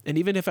day. And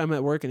even if I'm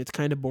at work and it's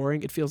kind of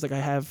boring, it feels like I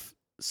have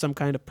some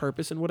kind of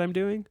purpose in what I'm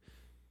doing.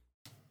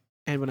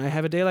 And when I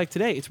have a day like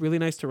today, it's really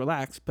nice to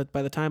relax. But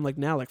by the time like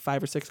now, like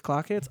 5 or 6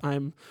 o'clock hits,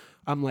 I'm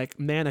like,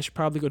 man, I should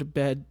probably go to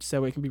bed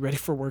so I can be ready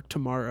for work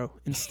tomorrow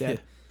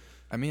instead.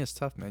 I mean, it's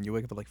tough, man. You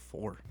wake up at like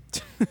 4.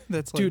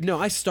 That's like, Dude, no,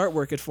 I start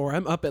work at 4.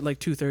 I'm up at like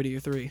 2:30 or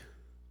 3.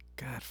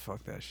 God,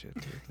 fuck that shit,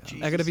 dude. No.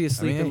 Jeez. I gotta be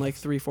asleep mean, in like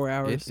 3-4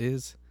 hours. It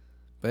is.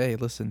 But hey,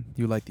 listen,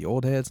 you like the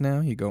old heads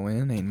now. You go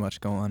in, ain't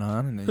much going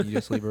on, and then you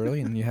just leave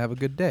early and you have a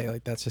good day.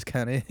 Like, that's just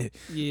kind of it.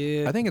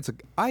 Yeah. I think it's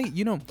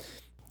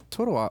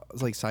total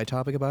like side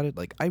topic about it.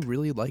 Like, I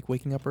really like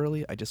waking up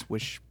early. I just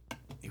wish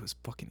it was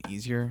fucking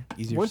easier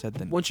said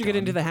than Once you get done.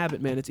 into the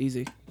habit, man, it's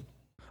easy.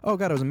 Oh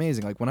god, it was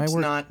amazing. Like when I It's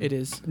worked. not. It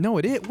is. No,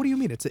 it is. What do you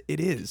mean? It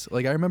is.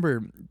 Like I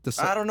remember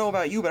I don't know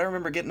about you, but I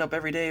remember getting up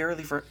every day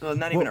early for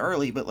not even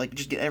early, but like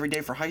just get every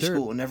day for high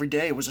school, and every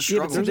day it was a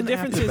Yeah, but struggle. there's the an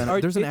difference after is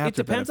benefit- there's an it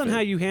after depends on benefit.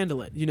 how you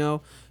handle it, you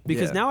know?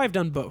 Because Yeah. now I've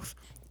done both.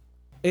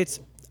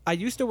 I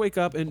used to wake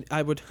up and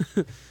I would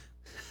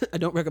I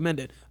don't recommend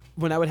it.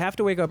 When I would have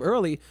to wake up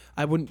early,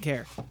 I wouldn't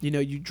care. You know,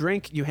 you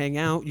drink, you hang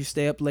out, you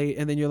stay up late,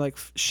 and then you're like,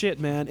 shit,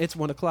 man, it's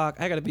 1 o'clock.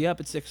 I got to be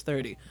up at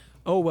 6:30.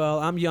 Oh, well,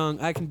 I'm young.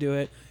 I can do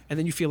it. And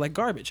then you feel like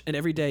garbage. And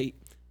every day,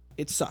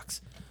 it sucks.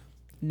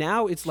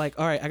 Now it's like,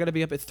 all right, I got to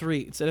be up at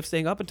 3. Instead of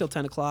staying up until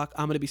 10 o'clock,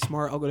 I'm going to be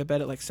smart. I'll go to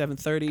bed at like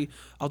 7:30.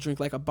 I'll drink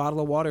like a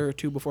bottle of water or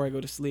 2 before I go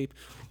to sleep.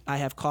 I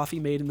have coffee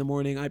made in the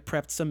morning. I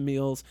prepped some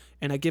meals.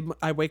 And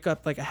I wake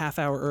up like a half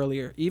hour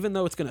earlier, even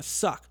though it's going to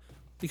suck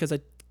because I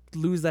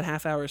lose that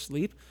half hour of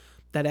sleep.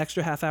 That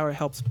extra half hour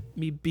helps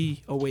me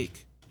be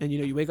awake. And, you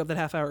know, you wake up that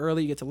half hour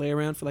early, you get to lay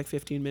around for like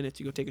 15 minutes,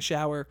 you go take a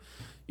shower,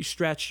 you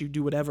stretch, you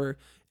do whatever,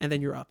 and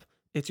then you're up.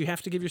 You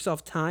have to give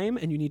yourself time,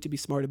 and you need to be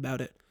smart about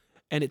it.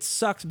 And it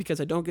sucks because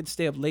I don't get to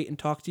stay up late and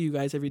talk to you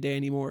guys every day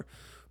anymore.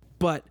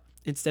 But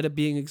instead of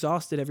being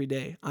exhausted every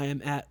day, I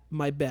am at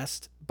my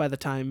best by the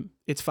time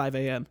it's 5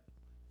 a.m.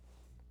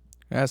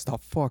 That's the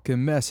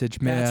fucking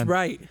message, man. That's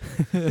right.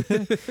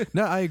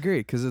 No, I agree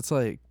because it's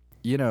like,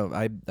 you know,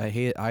 I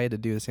had to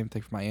do the same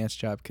thing for my aunt's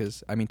job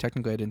because I mean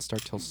technically I didn't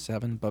start till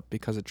 7, but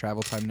because of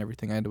travel time and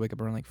everything, I had to wake up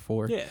around like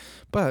 4. Yeah.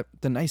 But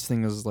the nice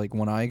thing is like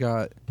when I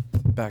got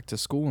back to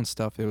school and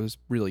stuff, it was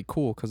really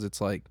cool because it's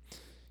like,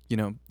 you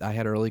know, I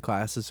had early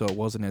classes, so it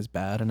wasn't as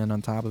bad, and then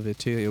on top of it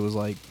too, it was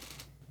like,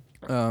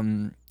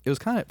 it was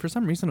kind of, for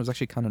some reason, it was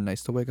actually kind of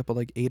nice to wake up at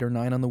like 8 or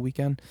 9 on the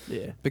weekend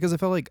Yeah. because I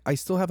felt like I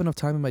still have enough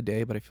time in my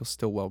day, but I feel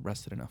still well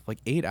rested enough. Like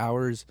 8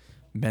 hours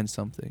meant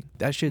something.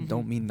 That shit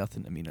don't mean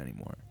nothing to me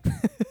anymore.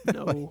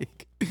 No.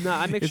 Like, No,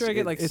 I make sure I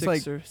get like it's 6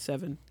 like- or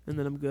 7, and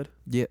then I'm good.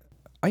 yeah.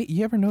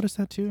 You ever notice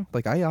that too?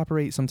 Like I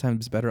operate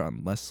sometimes better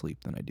on less sleep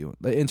than I do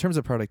like, in terms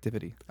of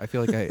productivity. I feel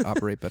like I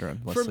operate better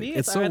on less For sleep. me,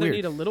 It's I so either weird.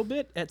 need a little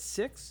bit at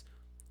 6.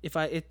 If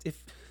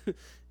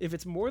if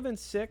it's more than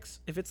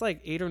 6, if it's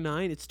like 8 or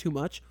 9, it's too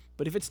much.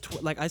 But if it's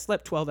like I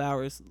slept 12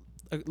 hours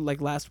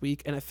like last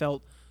week, and I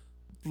felt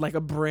like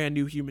a brand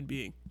new human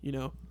being. You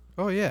know.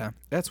 Oh yeah,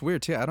 that's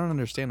weird too. I don't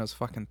understand those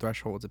fucking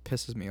thresholds. It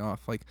pisses me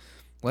off. Like,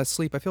 less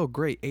sleep, I feel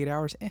great. 8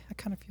 hours, I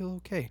kind of feel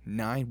okay.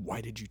 9,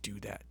 why did you do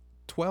that?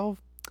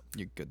 12,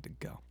 you're good to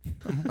go.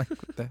 I'm like,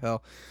 what the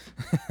hell?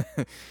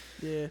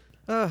 Yeah.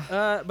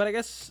 But I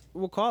guess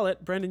we'll call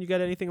it. Brendan, you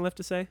got anything left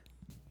to say?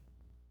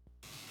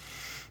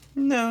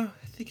 No,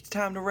 I think it's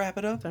time to wrap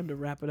it up. Time to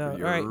wrap it up. All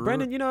right,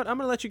 Brendan, you know what? I'm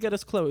gonna let you get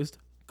us closed.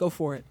 Go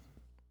for it.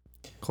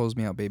 Close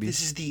me out, baby.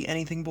 This is the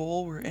Anything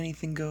Bowl where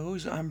anything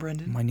goes. I'm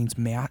Brendan. My name's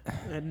Matt.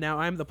 And now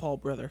I'm the Paul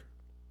brother.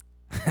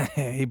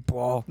 Hey,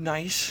 Paul.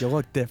 Nice. You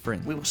look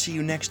different. We will see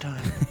you next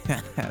time.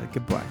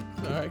 Goodbye.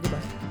 All right,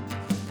 goodbye.